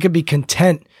 Like, they could be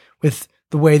content with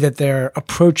the way that they're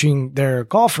approaching their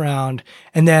golf round,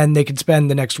 and then they could spend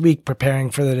the next week preparing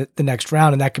for the next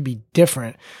round, and that could be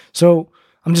different. So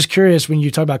I'm just curious, when you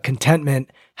talk about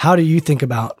contentment, how do you think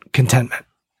about contentment?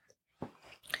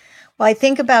 Well, I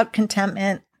think about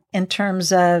contentment in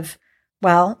terms of,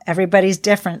 well, everybody's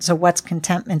different. So what's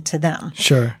contentment to them?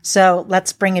 Sure. So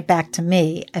let's bring it back to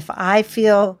me. If I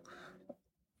feel,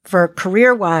 for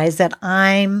career-wise, that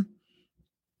I'm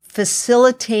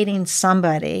facilitating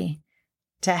somebody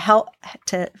to help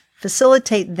to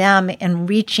facilitate them in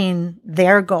reaching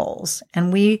their goals,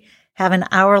 and we have an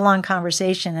hour-long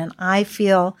conversation, and I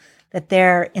feel that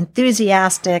they're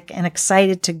enthusiastic and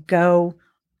excited to go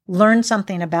learn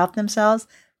something about themselves,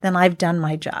 then I've done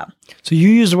my job. So you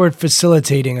use the word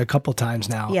facilitating a couple times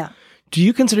now. Yeah. Do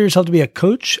you consider yourself to be a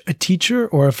coach, a teacher,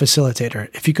 or a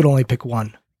facilitator, if you could only pick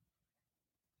one?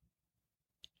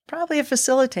 Probably a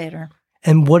facilitator.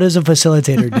 And what does a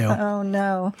facilitator do? Oh,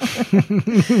 no.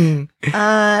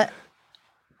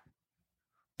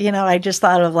 I just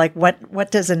thought of, like, what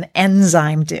does an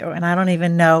enzyme do? And I don't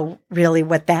even know really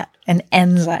what an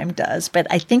enzyme does, but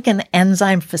I think an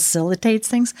enzyme facilitates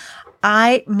things.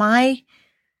 My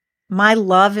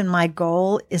love and my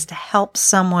goal is to help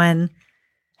someone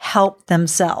help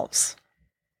themselves.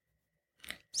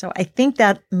 So I think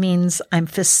that means I'm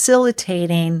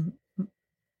facilitating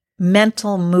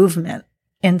mental movement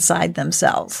inside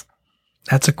themselves.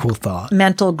 That's a cool thought.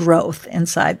 Mental growth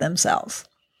inside themselves.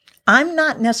 I'm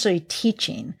not necessarily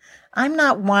teaching. I'm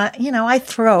not I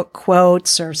throw out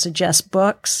quotes or suggest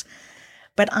books,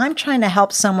 but I'm trying to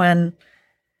help someone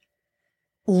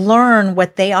learn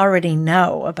what they already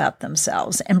know about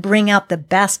themselves and bring out the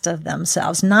best of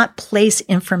themselves, not place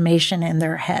information in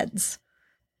their heads.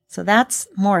 So that's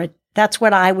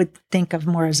what I would think of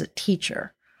more as a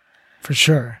teacher. For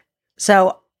sure.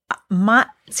 So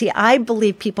I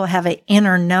believe people have an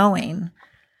inner knowing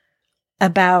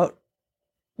about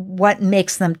what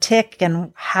makes them tick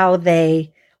and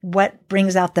what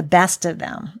brings out the best of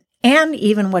them, and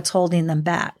even what's holding them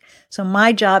back. So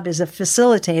my job is a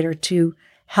facilitator to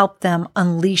help them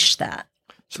unleash that.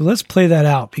 So let's play that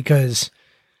out, because,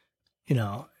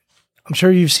 I'm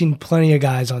sure you've seen plenty of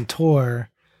guys on tour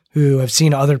who have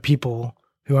seen other people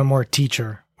who are more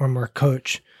teacher or more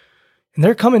coach, and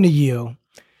they're coming to you.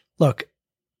 Look,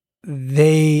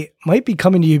 they might be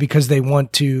coming to you because they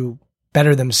want to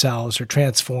better themselves or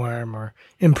transform or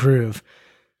improve,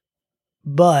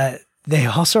 but they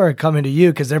also are coming to you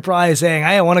because they're probably saying,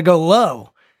 "I want to go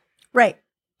low." Right.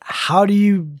 How do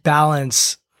you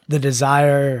balance the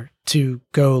desire to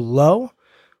go low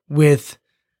with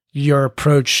your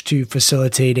approach to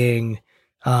facilitating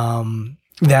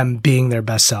them being their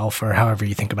best self, or however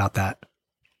you think about that?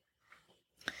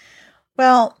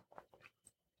 Well,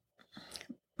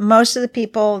 most of the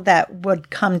people that would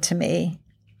come to me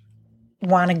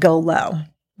want to go low.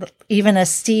 Even a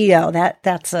CEO,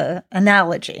 that's an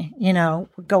analogy.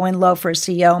 Going low for a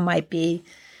CEO might be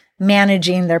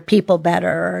managing their people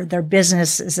better, or their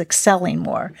business is excelling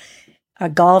more. A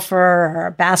golfer or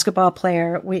a basketball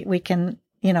player, we can,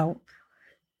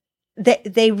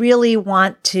 they really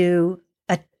want to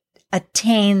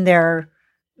attain their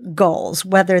goals,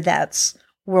 whether that's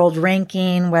world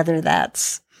ranking, whether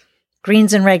that's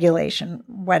greens and regulation,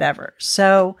 whatever.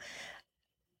 So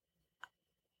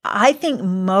I think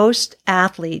most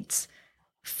athletes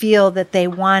feel that they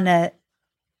want to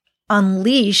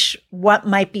unleash what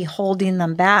might be holding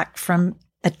them back from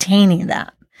attaining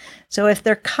that. So if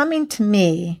they're coming to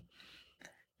me,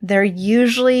 they're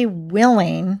usually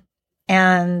willing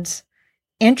and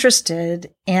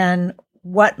interested in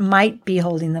what might be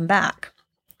holding them back.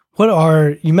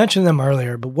 You mentioned them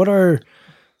earlier, but what are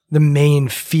the main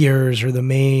fears or the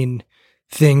main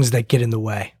things that get in the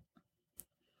way?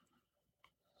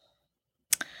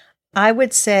 I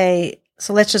would say,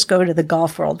 so let's just go to the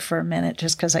golf world for a minute,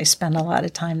 just because I spend a lot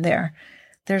of time there.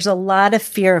 There's a lot of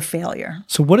fear of failure.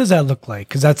 So what does that look like?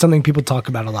 Because that's something people talk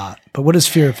about a lot. But what does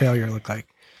fear of failure look like?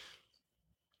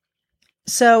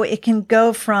 So it can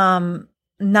go from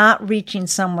not reaching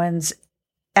someone's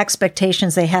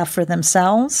expectations they have for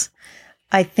themselves.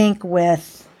 I think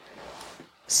with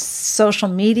social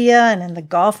media and in the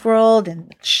golf world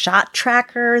and Shot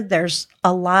Tracker, there's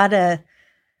a lot of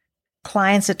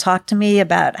clients that talk to me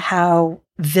about how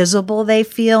visible they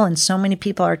feel, and so many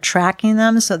people are tracking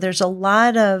them. So there's a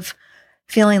lot of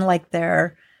feeling like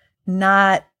they're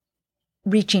not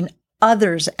reaching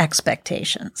others'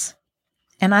 expectations.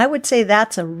 And I would say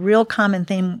that's a real common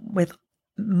theme with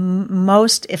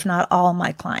most, if not all,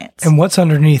 my clients. And what's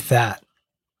underneath that?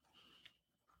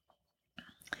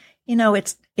 You know,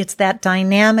 it's that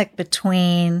dynamic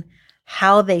between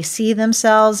how they see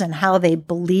themselves and how they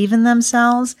believe in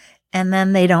themselves, and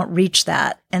then they don't reach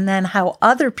that. And then how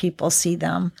other people see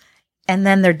them, and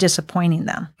then they're disappointing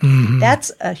them. Mm-hmm.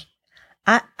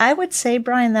 I would say,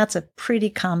 Brian, that's a pretty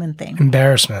common thing.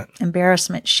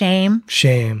 Embarrassment,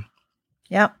 shame.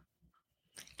 Yep.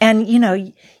 And, you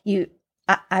know,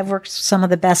 I've worked with some of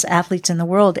the best athletes in the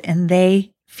world, and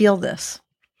they feel this.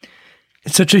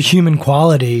 It's such a human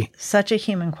quality.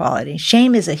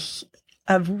 Shame is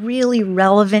a really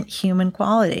relevant human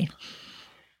quality.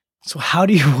 So how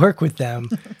do you work with them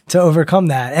to overcome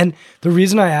that? And the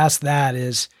reason I ask that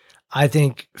is I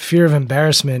think fear of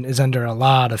embarrassment is under a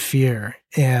lot of fear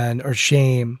or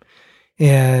shame.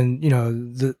 And, you know,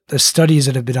 the studies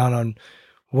that have been done on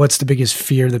what's the biggest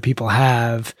fear that people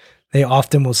have, they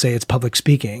often will say it's public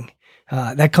speaking.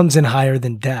 That comes in higher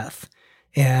than death.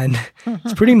 And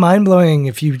it's pretty mind-blowing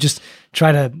if you just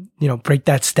try to, you know, break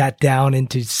that stat down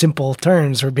into simple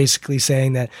terms. We're basically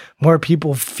saying that more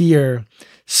people fear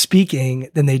speaking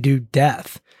than they do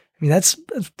death. I mean, that's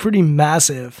pretty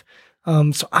massive.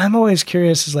 So I'm always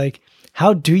curious is like,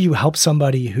 how do you help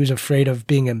somebody who's afraid of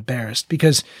being embarrassed?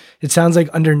 Because it sounds like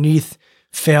underneath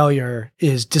failure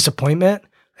is disappointment,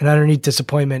 and underneath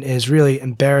disappointment is really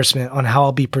embarrassment on how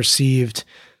I'll be perceived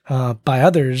by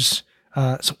others.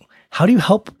 So how do you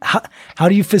help? How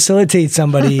do you facilitate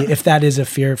somebody if that is a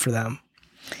fear for them?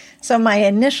 So my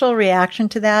initial reaction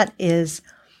to that is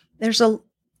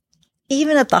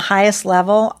even at the highest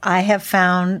level, I have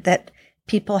found that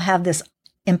people have this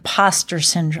imposter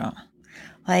syndrome.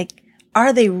 Like,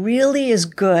 are they really as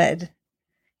good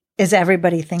as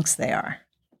everybody thinks they are?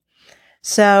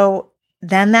 So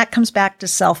then that comes back to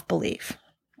self-belief.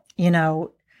 You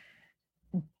know,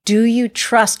 do you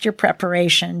trust your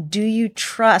preparation? Do you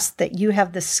trust that you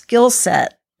have the skill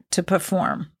set to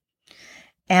perform?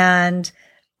 And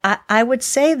I would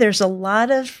say there's a lot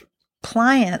of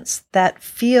clients that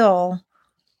feel,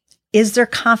 is their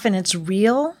confidence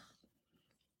real?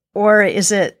 Or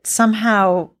is it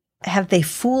somehow, have they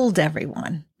fooled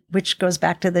everyone? Which goes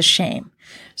back to the shame.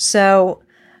 So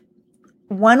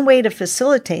one way to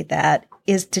facilitate that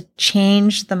is to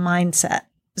change the mindset.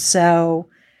 So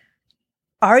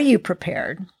are you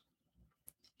prepared?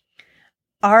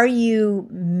 Are you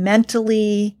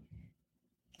mentally,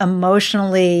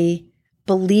 emotionally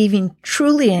believing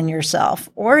truly in yourself?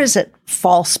 Or is it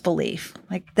false belief?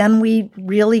 Like, then we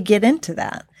really get into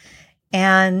that.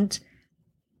 And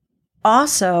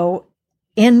also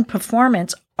in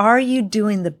performance, are you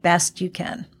doing the best you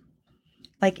can?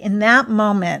 Like in that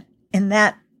moment,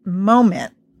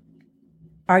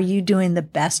 are you doing the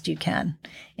best you can?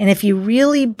 And if you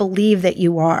really believe that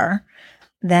you are,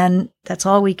 then that's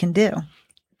all we can do.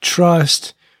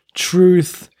 Trust,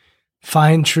 truth,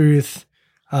 find truth,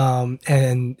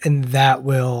 and that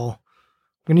will,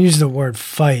 I'm going to use the word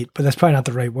fight, but that's probably not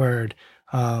the right word,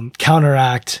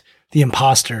 counteract the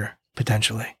imposter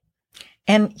potentially.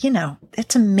 And, you know,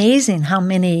 it's amazing how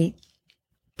many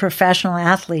professional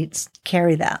athletes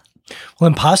carry that. Well,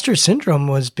 imposter syndrome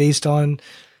was based on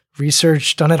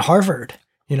research done at Harvard,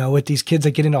 you know, with these kids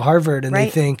that get into Harvard and they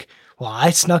think, well,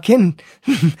 I snuck in.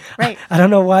 Right. I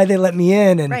don't know why they let me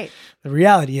in. And right. The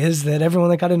reality is that everyone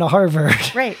that got into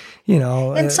Harvard, right. You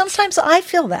know. And sometimes I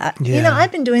feel that. Yeah. You know,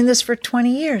 I've been doing this for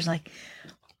 20 years. Like,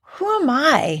 who am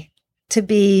I to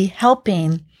be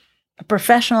helping a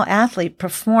professional athlete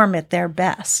perform at their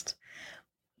best,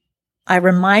 I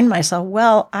remind myself,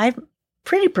 well, I'm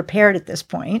pretty prepared at this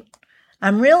point.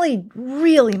 I'm really,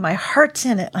 really, my heart's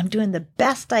in it. I'm doing the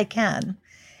best I can.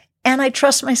 And I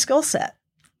trust my skill set.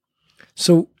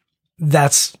 So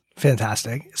that's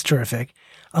fantastic. It's terrific.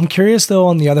 I'm curious though,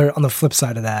 on the flip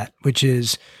side of that, which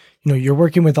is, you're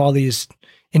working with all these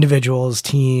individuals,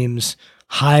 teams,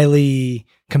 highly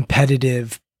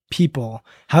competitive people.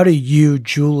 How do you,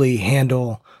 Julie,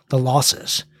 handle the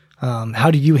losses? How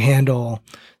do you handle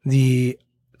the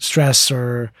stress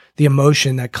or the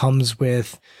emotion that comes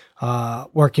with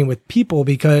working with people?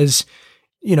 Because,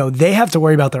 they have to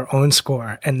worry about their own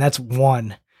score, and that's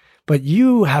one. But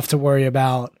you have to worry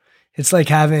about, it's like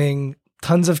having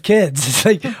tons of kids. It's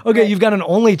like, okay, you've got an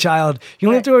only child. You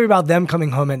don't have to worry about them coming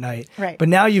home at night. Right. But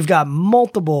now you've got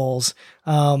multiples.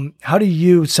 How do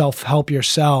you self-help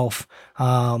yourself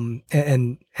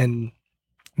and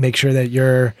make sure that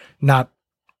you're not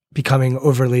becoming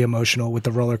overly emotional with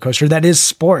the roller coaster that is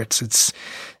sports? It's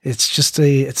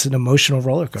an emotional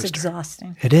roller coaster. It's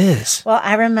exhausting. It is. Well,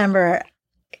 I remember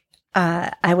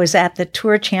I was at the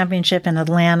Tour Championship in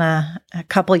Atlanta a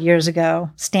couple years ago,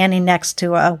 standing next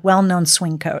to a well-known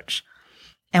swing coach.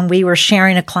 And we were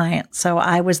sharing a client. So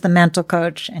I was the mental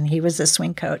coach and he was the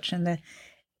swing coach. And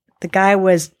the guy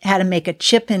had to make a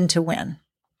chip in to win.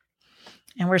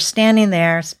 And we're standing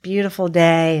there. It's a beautiful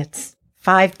day. It's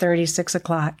 5:30, 6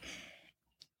 o'clock.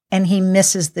 And he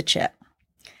misses the chip.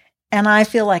 And I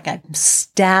feel like I'm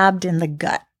stabbed in the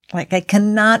gut. Like I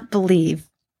cannot believe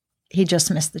he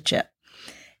just missed the chip.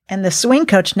 And the swing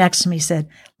coach next to me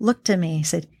looked at me, he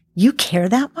said, "You care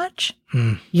that much?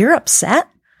 You're upset?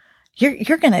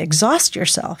 You're going to exhaust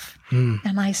yourself." And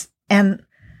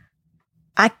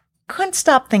I couldn't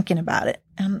stop thinking about it.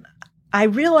 And I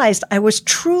realized I was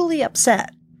truly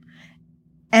upset.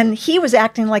 And he was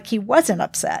acting like he wasn't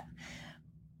upset.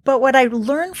 But what I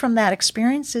learned from that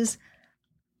experience is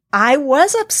I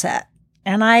was upset.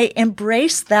 And I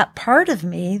embraced that part of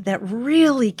me that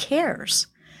really cares.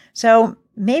 So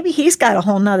maybe he's got a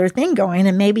whole nother thing going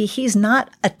and maybe he's not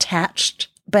attached.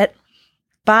 But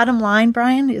bottom line,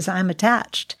 Brian, is I'm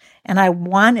attached and I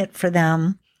want it for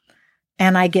them.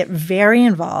 And I get very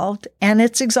involved and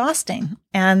it's exhausting.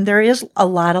 And there is a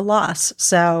lot of loss.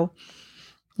 So,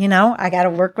 I got to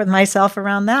work with myself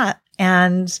around that.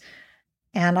 And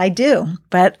I do,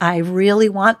 but I really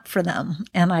want for them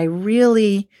and I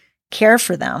really care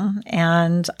for them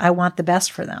and I want the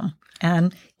best for them.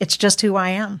 And it's just who I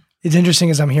am. It's interesting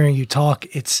as I'm hearing you talk,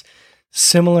 it's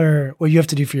similar. What you have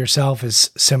to do for yourself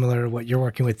is similar to what you're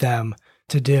working with them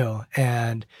to do.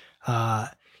 And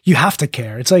you have to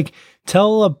care. It's like,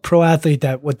 tell a pro athlete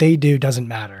that what they do doesn't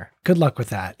matter. Good luck with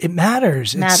that. It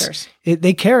matters.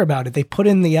 They care about it. They put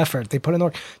in the effort. They put in the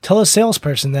work. Tell a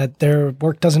salesperson that their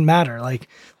work doesn't matter. Like,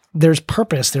 there's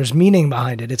purpose, there's meaning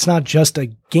behind it. It's not just a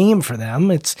game for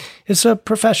them. It's a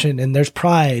profession and there's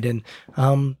pride. And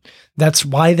that's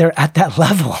why they're at that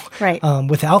level. Right.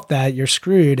 Without that, you're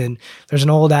screwed. And there's an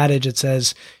old adage that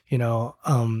says, a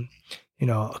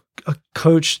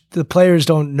coach, the players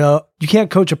don't know, you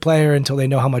can't coach a player until they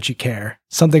know how much you care.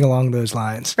 Something along those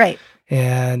lines. Right.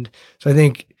 And so I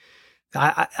think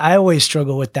I always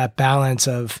struggle with that balance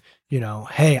of,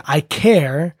 hey, I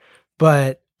care,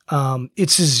 but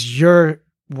it's is your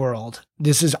world.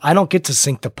 I don't get to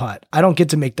sink the putt. I don't get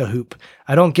to make the hoop.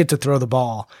 I don't get to throw the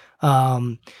ball.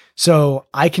 So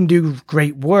I can do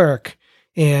great work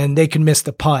and they can miss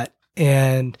the putt.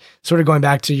 And sort of going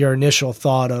back to your initial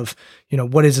thought of,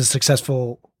 what is a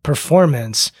successful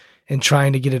performance and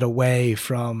trying to get it away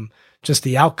from just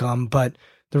the outcome. But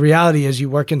the reality is you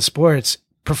work in sports,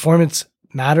 performance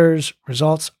matters,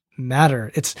 results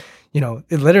matter. It's,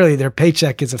 literally their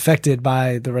paycheck is affected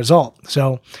by the result.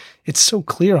 So it's so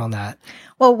clear on that.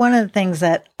 Well, one of the things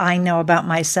that I know about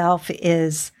myself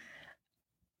is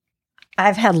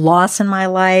I've had loss in my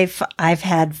life. I've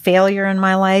had failure in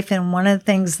my life. And one of the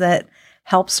things that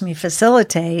helps me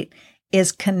facilitate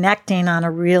is connecting on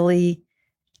a really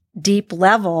deep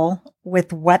level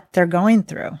with what they're going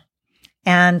through.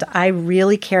 And I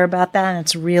really care about that. And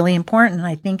it's really important. And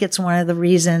I think it's one of the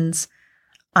reasons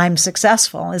I'm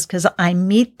successful is because I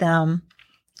meet them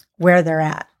where they're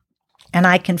at and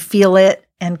I can feel it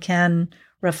and can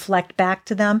reflect back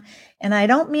to them. And I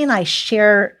don't mean I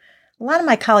share, a lot of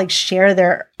my colleagues share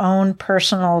their own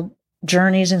personal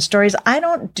journeys and stories. I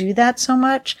don't do that so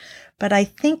much, but I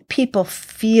think people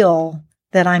feel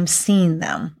that I'm seeing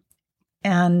them.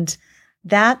 And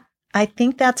I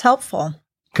think that's helpful.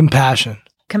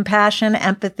 Compassion,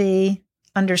 empathy,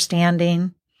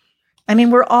 understanding. I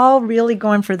mean, we're all really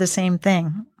going for the same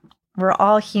thing. We're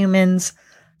all humans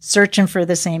searching for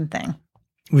the same thing.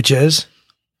 Which is?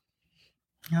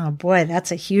 Oh boy,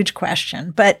 that's a huge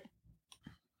question. But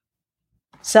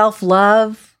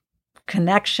self-love,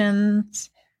 connections,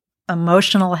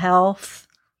 emotional health.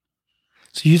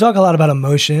 So you talk a lot about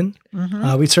emotion.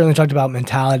 Mm-hmm. We certainly talked about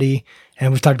mentality,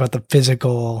 and we've talked about the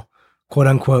physical, quote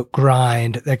unquote,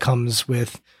 grind that comes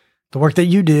with the work that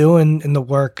you do and the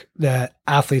work that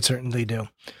athletes certainly do.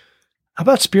 How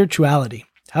about spirituality?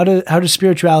 How does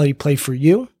spirituality play for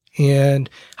you, and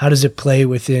how does it play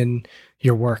within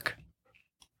your work?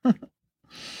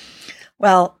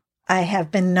 Well, I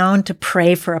have been known to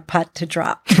pray for a putt to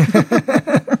drop.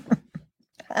 I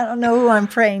don't know who I'm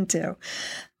praying to.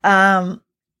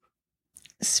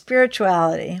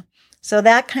 Spirituality. So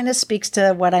that kind of speaks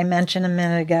to what I mentioned a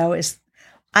minute ago, is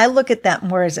I look at that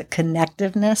more as a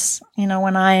connectiveness. You know,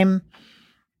 when I'm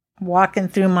walking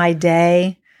through my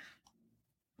day,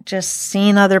 just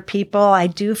seeing other people, I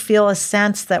do feel a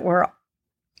sense that we're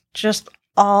just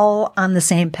all on the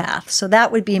same path. So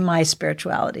that would be my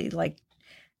spirituality.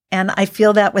 And I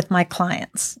feel that with my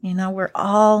clients. You know, we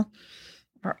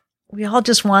all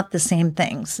just want the same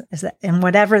things, and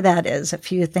whatever that is, a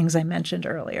few things I mentioned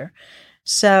earlier.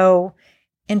 So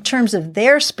in terms of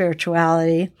their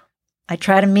spirituality, I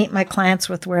try to meet my clients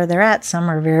with where they're at. Some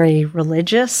are very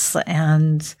religious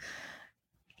and,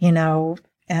 you know,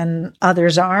 and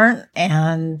others aren't.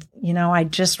 And, you know, I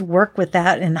just work with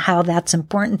that and how that's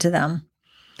important to them.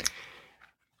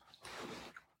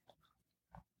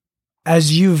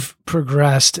 As you've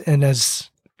progressed and as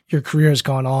your career has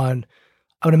gone on,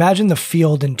 I would imagine the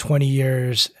field in 20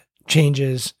 years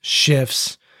changes,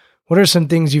 shifts. What are some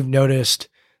things you've noticed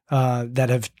that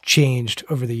have changed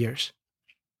over the years?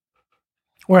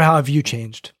 Or how have you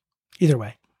changed? Either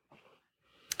way.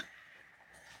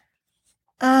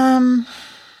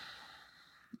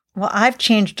 Well, I've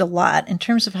changed a lot in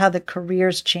terms of how the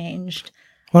career's changed.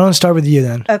 Why don't I start with you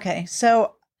then? Okay.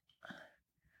 So,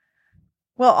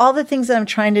 well, all the things that I'm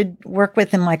trying to work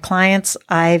with in my clients,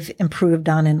 I've improved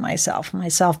on in myself, my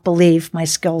self-belief, my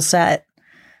skill set,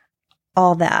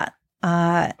 all that.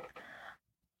 I've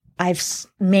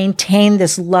maintained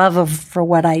this love for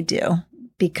what I do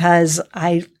because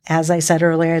as I said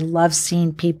earlier, I love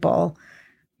seeing people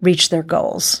reach their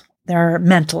goals, their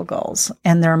mental goals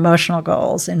and their emotional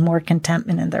goals, and more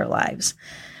contentment in their lives.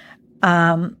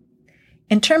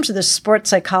 In terms of the sports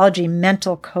psychology,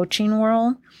 mental coaching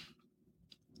world,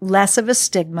 less of a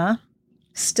stigma,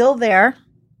 still there.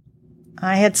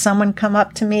 I had someone come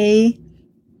up to me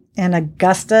in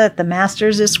Augusta at the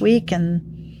Masters this week and,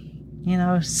 you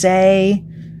know, say,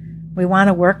 we want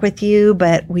to work with you,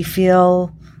 but I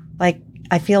feel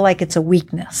like it's a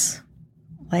weakness.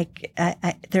 Like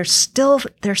there's still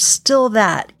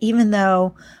that, even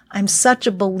though I'm such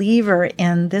a believer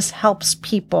in this helps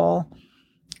people,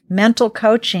 mental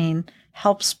coaching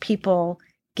helps people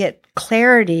get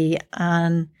clarity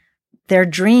on their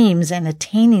dreams and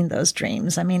attaining those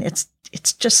dreams. I mean, it's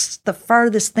just the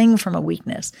farthest thing from a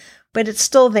weakness, but it's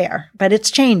still there, but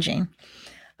it's changing.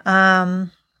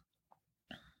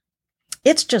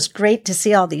 It's just great to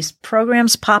see all these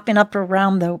programs popping up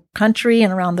around the country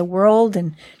and around the world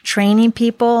and training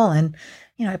people. And,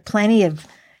 you know, I have plenty of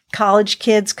college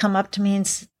kids come up to me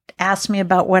and ask me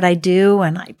about what I do.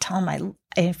 And I tell them,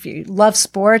 if you love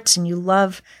sports and you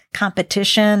love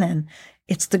competition, and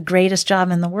it's the greatest job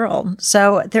in the world.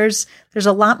 So there's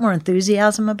a lot more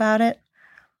enthusiasm about it.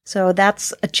 So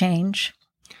that's a change.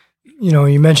 You know,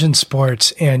 you mentioned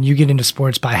sports, and you get into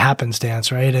sports by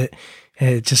happenstance, right?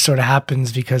 It just sort of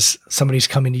happens because somebody's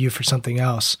coming to you for something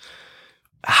else.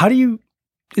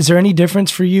 Is there any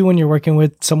difference for you when you're working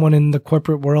with someone in the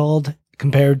corporate world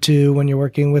compared to when you're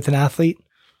working with an athlete?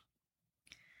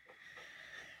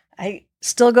 I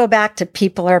still go back to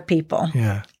people are people.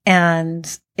 Yeah.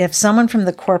 And if someone from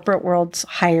the corporate world's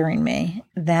hiring me,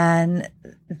 then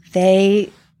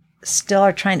they still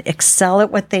are trying to excel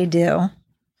at what they do.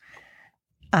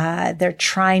 They're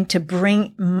trying to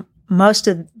bring most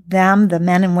of them, the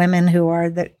men and women who are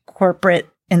in the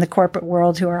corporate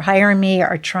world who are hiring me,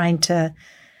 are trying to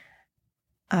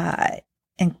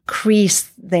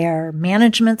increase their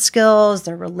management skills,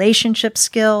 their relationship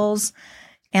skills,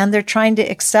 and they're trying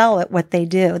to excel at what they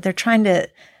do.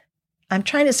 I'm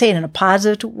trying to say it in a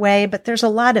positive way, but there's a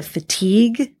lot of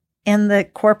fatigue in the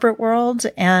corporate world,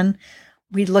 and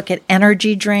we look at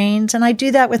energy drains, and I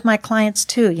do that with my clients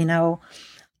too. You know,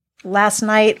 last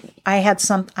night I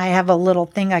have a little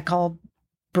thing I call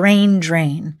brain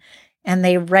drain, and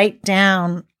they write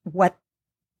down what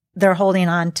they're holding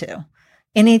on to.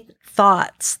 Any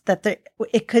thoughts that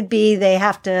it could be they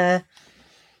have to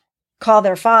call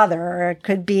their father, or it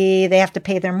could be they have to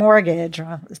pay their mortgage.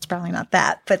 Well, it's probably not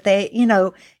that, but they,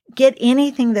 get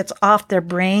anything that's off their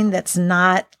brain that's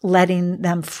not letting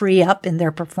them free up in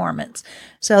their performance.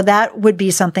 So that would be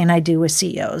something I do with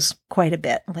CEOs quite a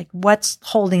bit. Like, what's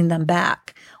holding them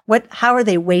back? How are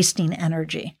they wasting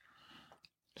energy?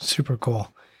 Super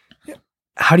cool.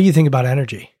 How do you think about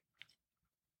energy?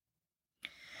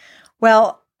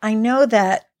 Well, I know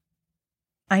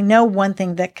one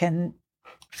thing that can,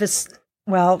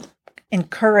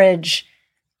 encourage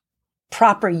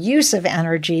proper use of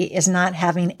energy is not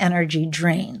having energy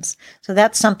drains. So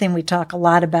that's something we talk a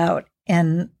lot about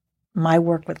in my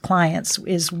work with clients,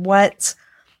 is what's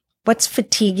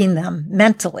fatiguing them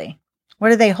mentally? What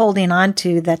are they holding on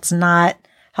to that's not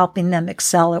helping them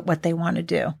excel at what they want to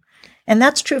do? And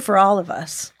that's true for all of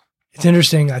us. It's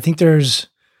interesting. I think there's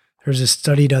a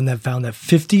study done that found that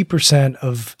 50%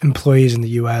 of employees in the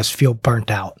US feel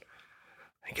burnt out.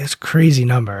 I guess crazy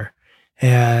number.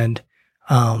 And,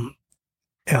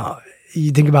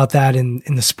 you think about that in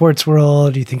the sports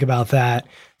world, you think about that.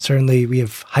 Certainly we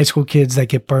have high school kids that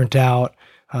get burnt out.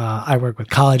 I work with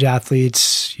college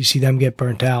athletes. You see them get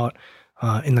burnt out.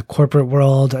 In the corporate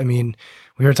world, I mean,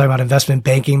 we were talking about investment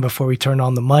banking before we turned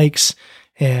on the mics.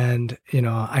 And,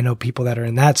 I know people that are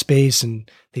in that space and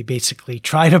they basically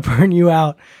try to burn you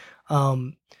out.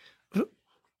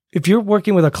 If you're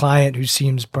working with a client who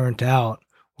seems burnt out,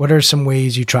 what are some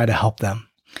ways you try to help them?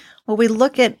 Well, we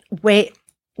look at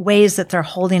ways that they're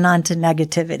holding on to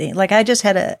negativity. Like, I just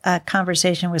had a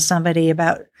conversation with somebody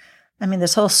about,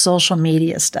 this whole social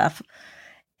media stuff.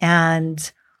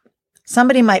 And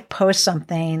somebody might post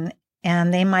something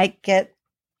and they might get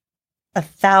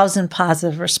 1,000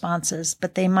 positive responses,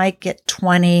 but they might get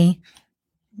 20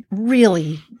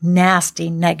 really nasty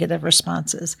negative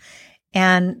responses.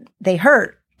 And they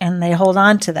hurt and they hold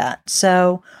on to that.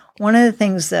 So one of the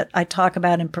things that I talk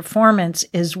about in performance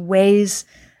is ways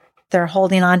they're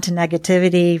holding on to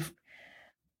negativity,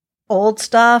 old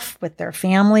stuff with their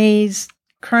families,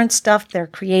 current stuff they're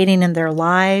creating in their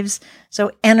lives.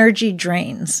 So energy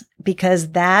drains,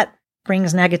 because that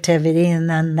brings negativity and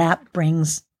then that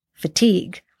brings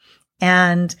fatigue.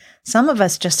 And some of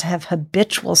us just have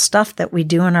habitual stuff that we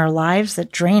do in our lives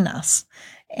that drain us.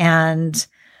 And,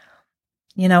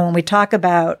 when we talk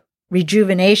about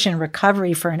rejuvenation,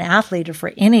 recovery for an athlete or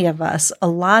for any of us, a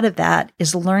lot of that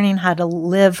is learning how to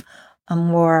live a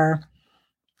more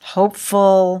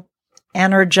hopeful,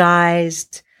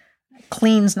 energized,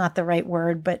 clean's not the right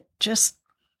word, but just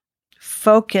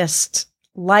focused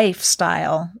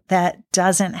lifestyle that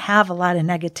doesn't have a lot of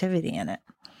negativity in it.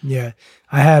 Yeah.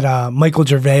 I had Michael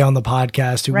Gervais on the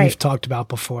podcast, who Right. we've talked about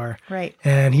before. Right.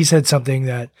 And he said something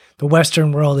that the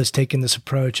Western world has taken this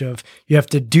approach of you have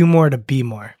to do more to be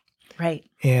more. Right.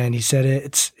 And he said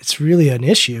it's really an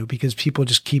issue because people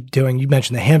just keep doing, you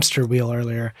mentioned the hamster wheel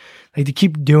earlier, like to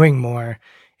keep doing more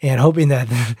and hoping that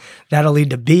that'll lead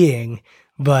to being,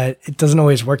 but it doesn't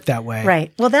always work that way.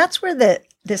 Right. Well, that's where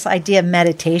this idea of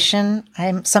meditation,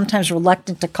 I'm sometimes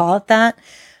reluctant to call it that,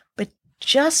 but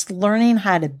just learning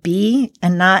how to be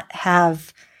and not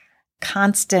have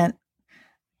constant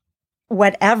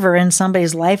whatever in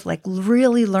somebody's life, like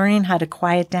really learning how to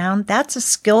quiet down, that's a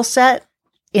skill set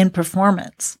in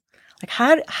performance. Like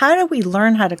how do we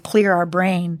learn how to clear our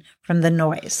brain from the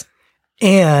noise?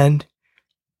 And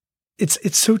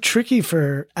it's so tricky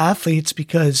for athletes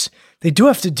because they do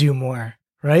have to do more,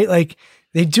 right? Like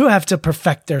they do have to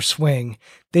perfect their swing.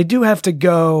 They do have to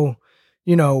go,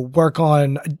 work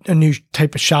on a new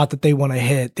type of shot that they want to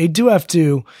hit. They do have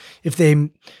to, if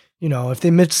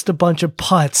they missed a bunch of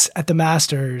putts at the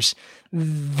Masters,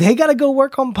 they got to go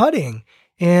work on putting.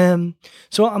 And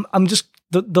so I'm just,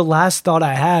 the last thought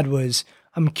I had was,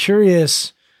 I'm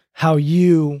curious how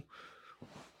you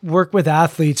work with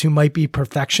athletes who might be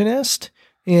perfectionist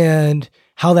and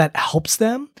how that helps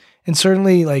them. And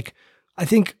certainly, like, I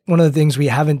think one of the things we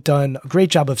haven't done a great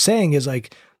job of saying is,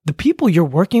 like, the people you're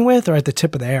working with are at the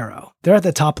tip of the arrow. They're at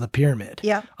the top of the pyramid.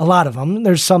 Yeah. A lot of them.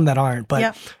 There's some that aren't, but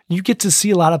Yeah. you get to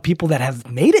see a lot of people that have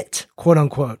made it, quote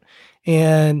unquote.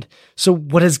 And so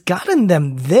what has gotten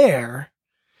them there,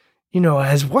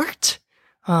 has worked.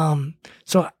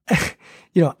 So,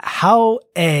 how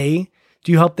do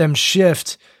you help them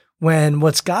shift when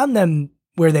what's gotten them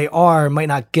where they are might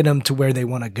not get them to where they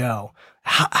want to go?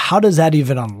 How does that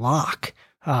even unlock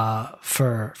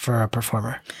for a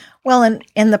performer? Well,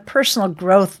 in the personal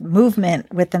growth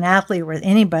movement with an athlete or with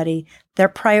anybody, their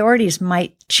priorities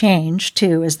might change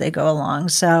too as they go along.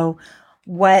 So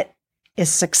what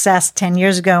is success 10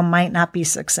 years ago might not be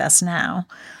success now.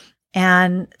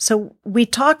 And so we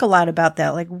talk a lot about that.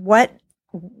 Like, what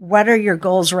what are your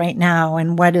goals right now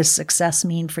and what does success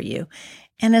mean for you?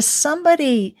 And as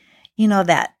somebody,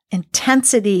 that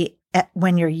intensity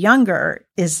when you're younger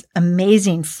is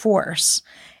amazing force.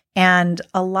 And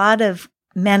a lot of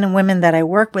men and women that I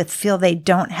work with feel they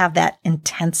don't have that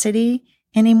intensity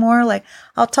anymore. Like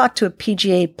I'll talk to a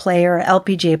PGA player,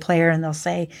 LPGA player, and they'll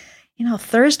say,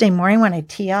 Thursday morning when I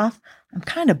tee off, I'm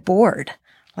kind of bored.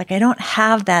 Like I don't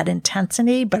have that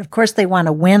intensity, but of course they want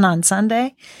to win on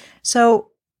Sunday.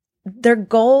 So their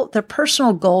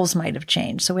personal goals might have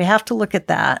changed. So we have to look at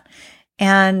that.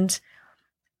 And,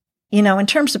 in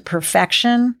terms of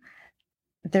perfection,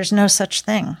 there's no such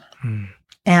thing.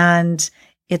 And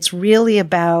it's really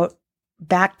about,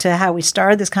 back to how we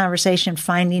started this conversation,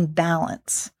 finding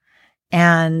balance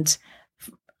and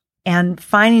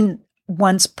finding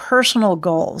one's personal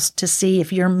goals to see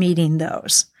if you're meeting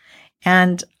those.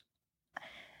 And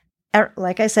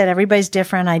like I said, everybody's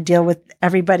different. I deal with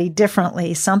everybody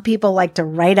differently. Some people like to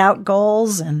write out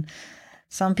goals, and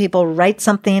some people write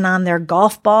something on their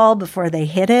golf ball before they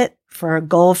hit it for a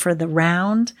goal for the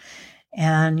round.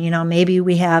 And, maybe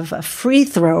we have a free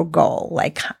throw goal,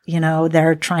 like,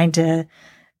 they're trying to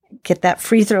get that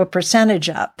free throw percentage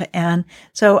up. And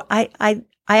so I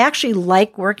actually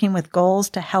like working with goals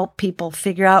to help people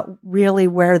figure out really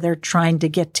where they're trying to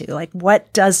get to. Like,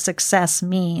 what does success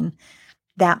mean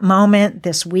that moment,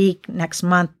 this week, next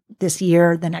month, this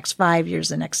year, the next 5 years,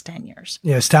 the next 10 years?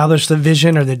 Yeah, establish the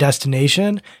vision or the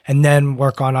destination, and then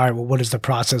work on, all right, well, what is the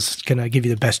process going to give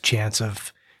you the best chance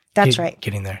of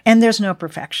getting there? And there's no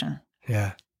perfection.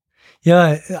 Yeah.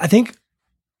 Yeah, I think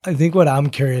what I'm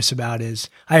curious about is,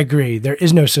 I agree, there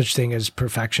is no such thing as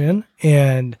perfection.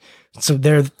 And so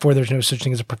therefore there's no such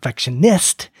thing as a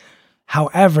perfectionist.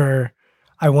 However,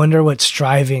 I wonder what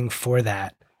striving for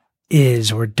that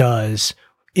is or does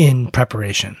in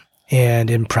preparation and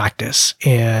in practice.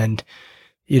 And,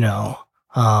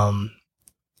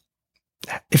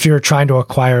 if you're trying to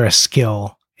acquire a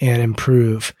skill and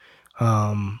improve,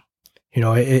 in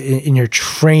your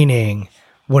training,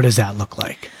 what does that look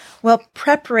like? Well,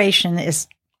 preparation is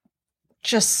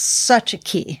just such a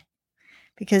key,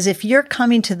 because if you're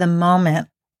coming to the moment,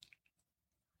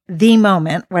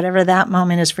 whatever that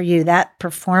moment is for you, that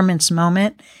performance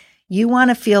moment, you want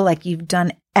to feel like you've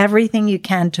done everything you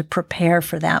can to prepare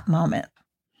for that moment.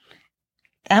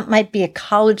 That might be a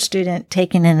college student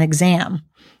taking an exam.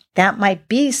 That might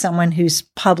be someone who's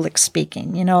public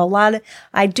speaking.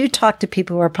 I do talk to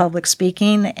people who are public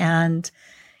speaking, and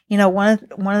one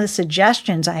of the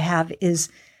suggestions I have is,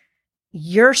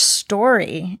 your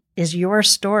story is your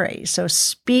story. So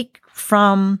speak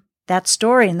from that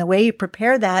story. And the way you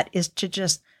prepare that is to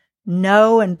just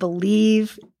know and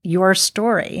believe your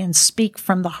story and speak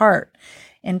from the heart.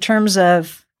 In terms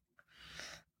of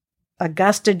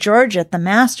Augusta, Georgia at the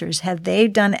Masters, have they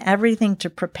done everything to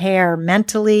prepare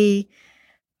mentally,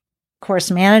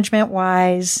 course management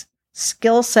wise,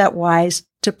 skill set wise,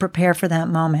 to prepare for that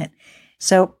moment?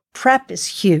 So prep is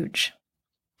huge.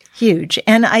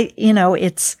 And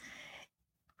it's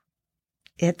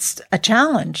a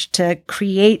challenge to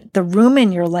create the room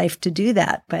in your life to do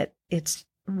that, but it's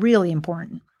really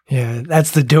important. Yeah,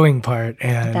 that's the doing part.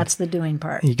 And that's the doing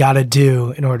part. You got to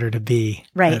do in order to be.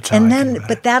 Right. And then,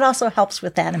 but that also helps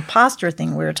with that imposter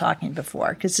thing we were talking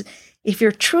before, because if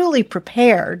you're truly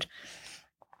prepared,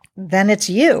 then it's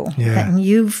you. Yeah. And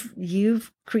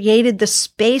you've created the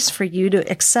space for you to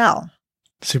excel.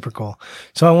 Super cool.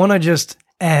 So I want to just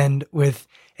end with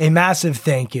a massive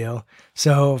thank you.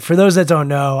 So for those that don't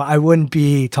know, I wouldn't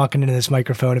be talking into this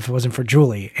microphone if it wasn't for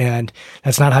Julie. And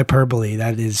that's not hyperbole.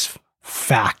 That is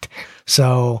fact.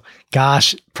 So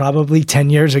gosh, probably 10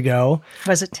 years ago.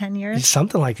 Was it 10 years?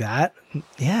 Something like that.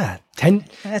 Yeah. 10.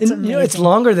 That's amazing. It's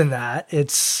longer than that.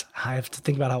 I have to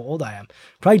think about how old I am.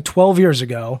 Probably 12 years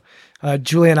ago,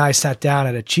 Julie and I sat down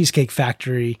at a Cheesecake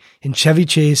Factory in Chevy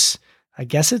Chase. I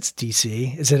guess it's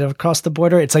DC. Is it across the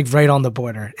border? It's like right on the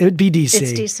border. It would be DC.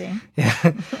 It's DC.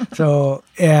 Yeah. So,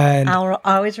 and I'll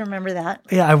always remember that.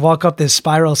 Yeah. I walk up this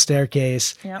spiral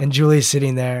staircase, yep, and Julie's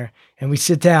sitting there, and we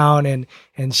sit down, and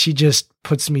she just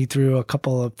puts me through a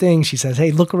couple of things. She says,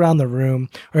 "Hey, look around the room."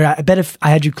 Or I bet if I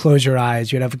had you close your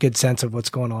eyes, you'd have a good sense of what's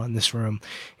going on in this room.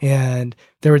 And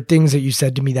there were things that you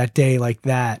said to me that day like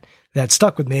that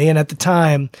stuck with me. And at the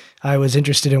time, I was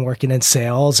interested in working in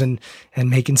sales and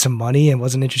making some money, and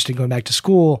wasn't interested in going back to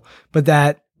school. But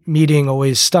that meeting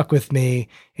always stuck with me.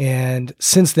 And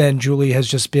since then, Julie has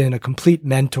just been a complete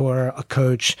mentor, a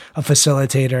coach, a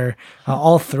facilitator,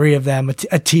 all three of them,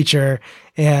 a teacher,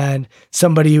 and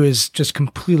somebody who has just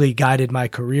completely guided my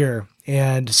career.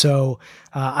 And so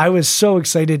I was so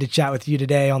excited to chat with you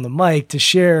today on the mic to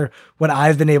share what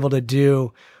I've been able to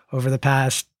do over the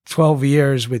past 12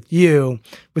 years with you,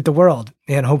 with the world.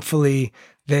 And hopefully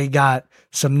they got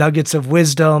some nuggets of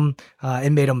wisdom.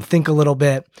 It made them think a little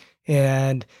bit.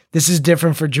 And this is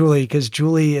different for Julie because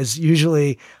Julie is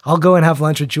usually, I'll go and have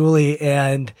lunch with Julie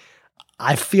and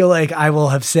I feel like I will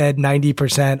have said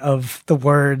 90% of the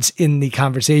words in the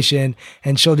conversation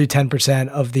and she'll do 10%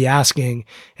 of the asking.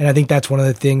 And I think that's one of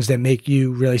the things that make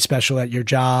you really special at your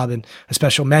job and a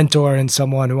special mentor and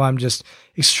someone who I'm just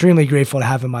extremely grateful to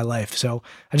have in my life. So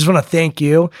I just want to thank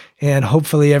you and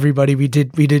hopefully everybody, we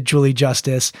did Julie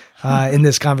justice in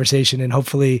this conversation and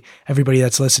hopefully everybody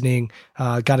that's listening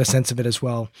got a sense of it as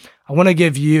well. I want to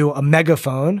give you a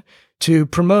megaphone to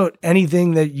promote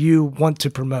anything that you want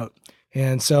to promote.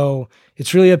 And so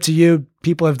it's really up to you.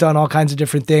 People have done all kinds of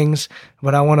different things,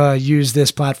 but I want to use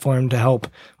this platform to help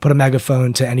put a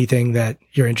megaphone to anything that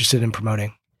you're interested in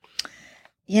promoting.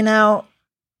 You know,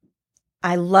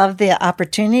 I love the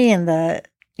opportunity and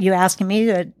you asking me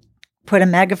to put a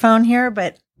megaphone here,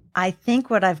 but I think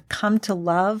what I've come to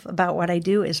love about what I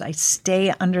do is I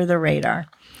stay under the radar.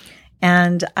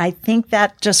 And I think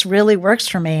that just really works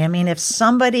for me. I mean, if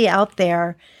somebody out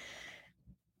there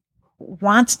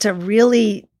wants to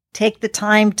really take the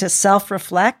time to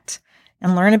self-reflect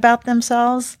and learn about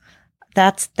themselves,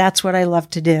 that's what I love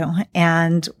to do.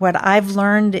 And what I've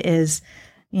learned is,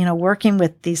 you know, working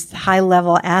with these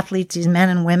high-level athletes, these men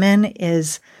and women,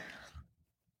 is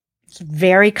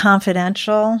very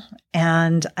confidential.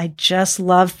 And I just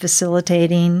love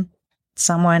facilitating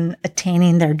someone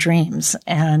attaining their dreams.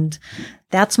 And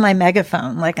that's my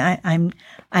megaphone. Like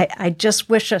I just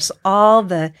wish us all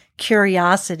the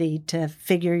curiosity to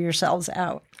figure yourselves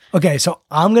out. Okay, so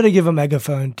I'm going to give a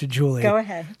megaphone to Julie. Go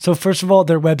ahead. So first of all,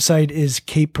 their website is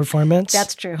capeperformance.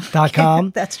 That's true.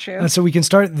 .com. That's true. So we can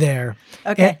start there.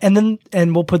 Okay.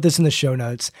 And we'll put this in the show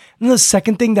notes. And the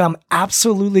second thing that I'm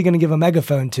absolutely going to give a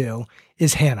megaphone to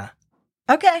is Hannah.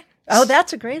 Okay. Oh,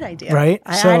 that's a great idea. Right?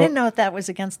 I So- didn't know if that was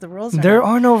against the rules. or There not.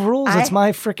 are no rules. I- It's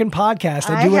my freaking podcast.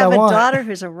 I do what I have a want. daughter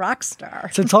who's a rock star.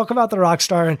 So talk about the rock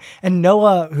star and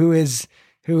Noah, who is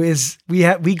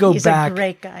we go He's back. a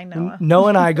great guy, Noah. Noah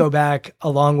and I go back a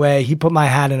long way. He put my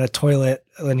hat in a toilet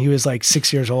when he was like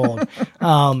 6 years old.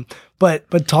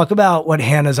 But talk about what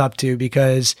Hannah's up to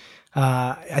because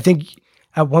I think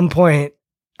at one point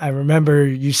I remember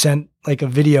you sent like a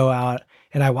video out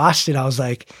and I watched it. I was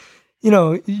like, you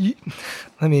know,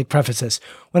 let me preface this.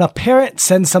 When a parent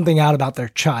sends something out about their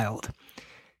child,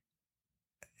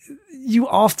 you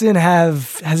often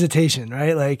have hesitation,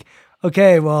 right? Like,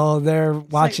 okay, well, they're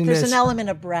watching There's this. an element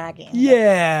of bragging.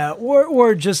 Yeah,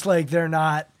 or just like they're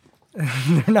not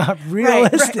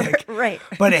realistic. Right.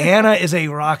 But Hannah is a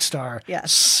rock star.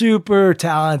 Yes. Super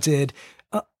talented.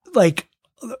 Like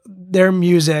their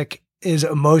music is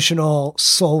emotional,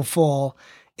 soulful,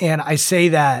 and I say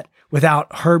that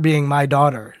without her being my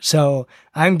daughter. So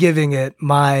I'm giving it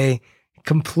my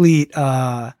complete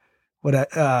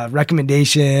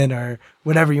recommendation or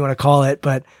whatever you want to call it.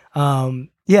 But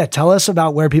yeah, tell us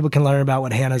about where people can learn about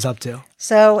what Hannah's up to.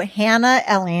 So Hannah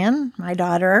Elian, my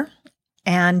daughter,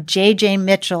 and JJ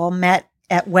Mitchell met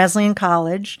at Wesleyan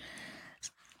College.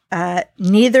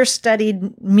 Neither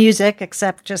studied music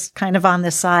except just kind of on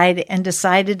the side and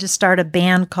decided to start a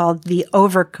band called the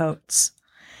Overcoats.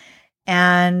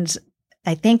 And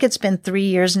I think it's been 3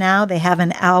 years now. They have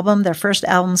an album. Their first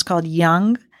album's called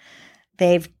Young.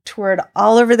 They've toured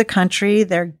all over the country.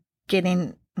 They're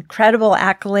getting incredible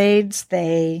accolades.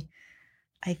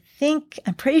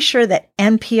 I'm pretty sure that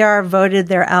NPR voted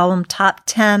their album top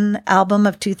 10 album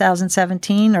of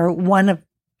 2017 or one of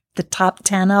the top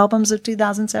 10 albums of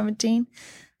 2017.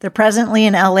 They're presently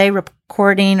in LA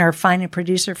recording or finding a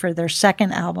producer for their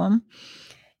second album.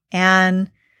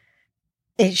 And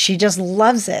she just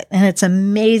loves it. And it's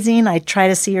amazing. I try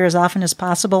to see her as often as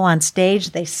possible on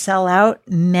stage. They sell out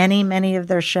many, many of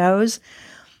their shows.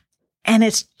 And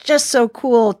it's just so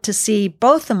cool to see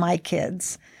both of my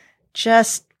kids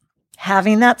just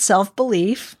having that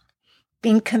self-belief,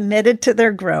 being committed to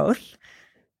their growth,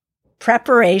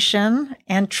 preparation,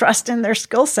 and trust in their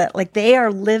skill set. Like they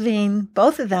are living,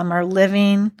 both of them are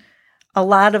living a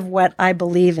lot of what I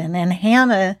believe in. And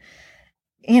Hannah,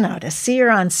 you know, to see her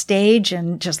on stage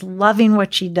and just loving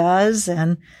what she does.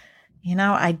 And, you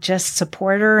know, I just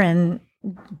support her and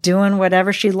doing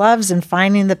whatever she loves and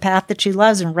finding the path that she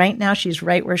loves. And right now she's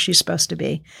right where she's supposed to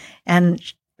be. And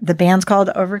the band's called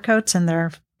Overcoats and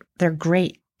they're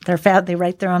great. They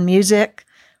write their own music,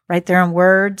 write their own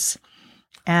words,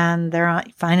 and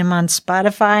find them on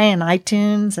Spotify and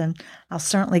iTunes. And I'll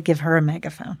certainly give her a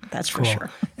megaphone. That's for sure.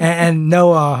 And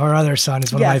Noah, her other son,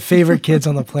 is one of my favorite kids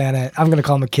on the planet. I'm going to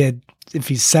call him a kid. If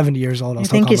he's 70 years old, I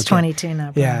think he's 22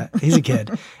 now. Yeah, he's a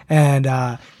kid.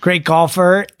 And great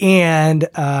golfer. And,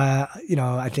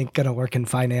 I think going to work in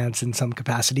finance in some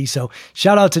capacity. So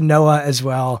shout out to Noah as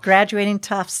well. Graduating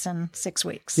Tufts in 6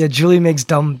 weeks. Yeah, Julie makes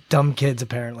dumb kids,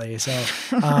 apparently. So,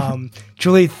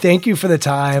 Julie, thank you for the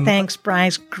time. Thanks, Brian.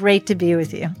 It's great to be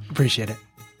with you. Appreciate it.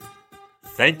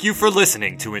 Thank you for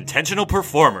listening to Intentional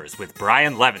Performers with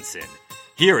Brian Levinson.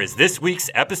 Here is this week's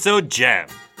episode gem.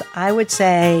 I would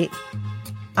say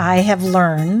I have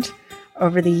learned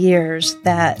over the years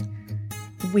that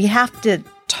we have to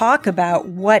talk about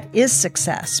what is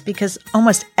success, because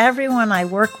almost everyone I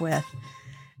work with,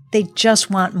 they just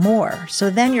want more. So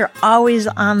then you're always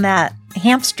on that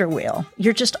hamster wheel.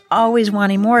 You're just always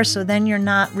wanting more. So then you're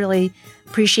not really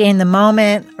appreciating the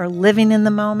moment or living in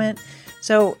the moment.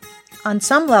 So on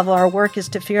some level, our work is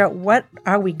to figure out, what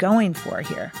are we going for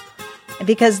here?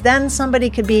 Because then somebody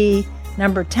could be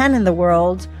number 10 in the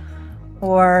world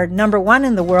or number 1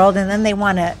 in the world, and then they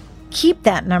want to keep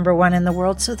that number 1 in the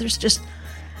world. So there's just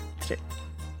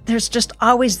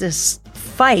always this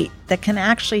fight that can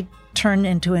actually turn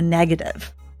into a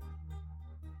negative.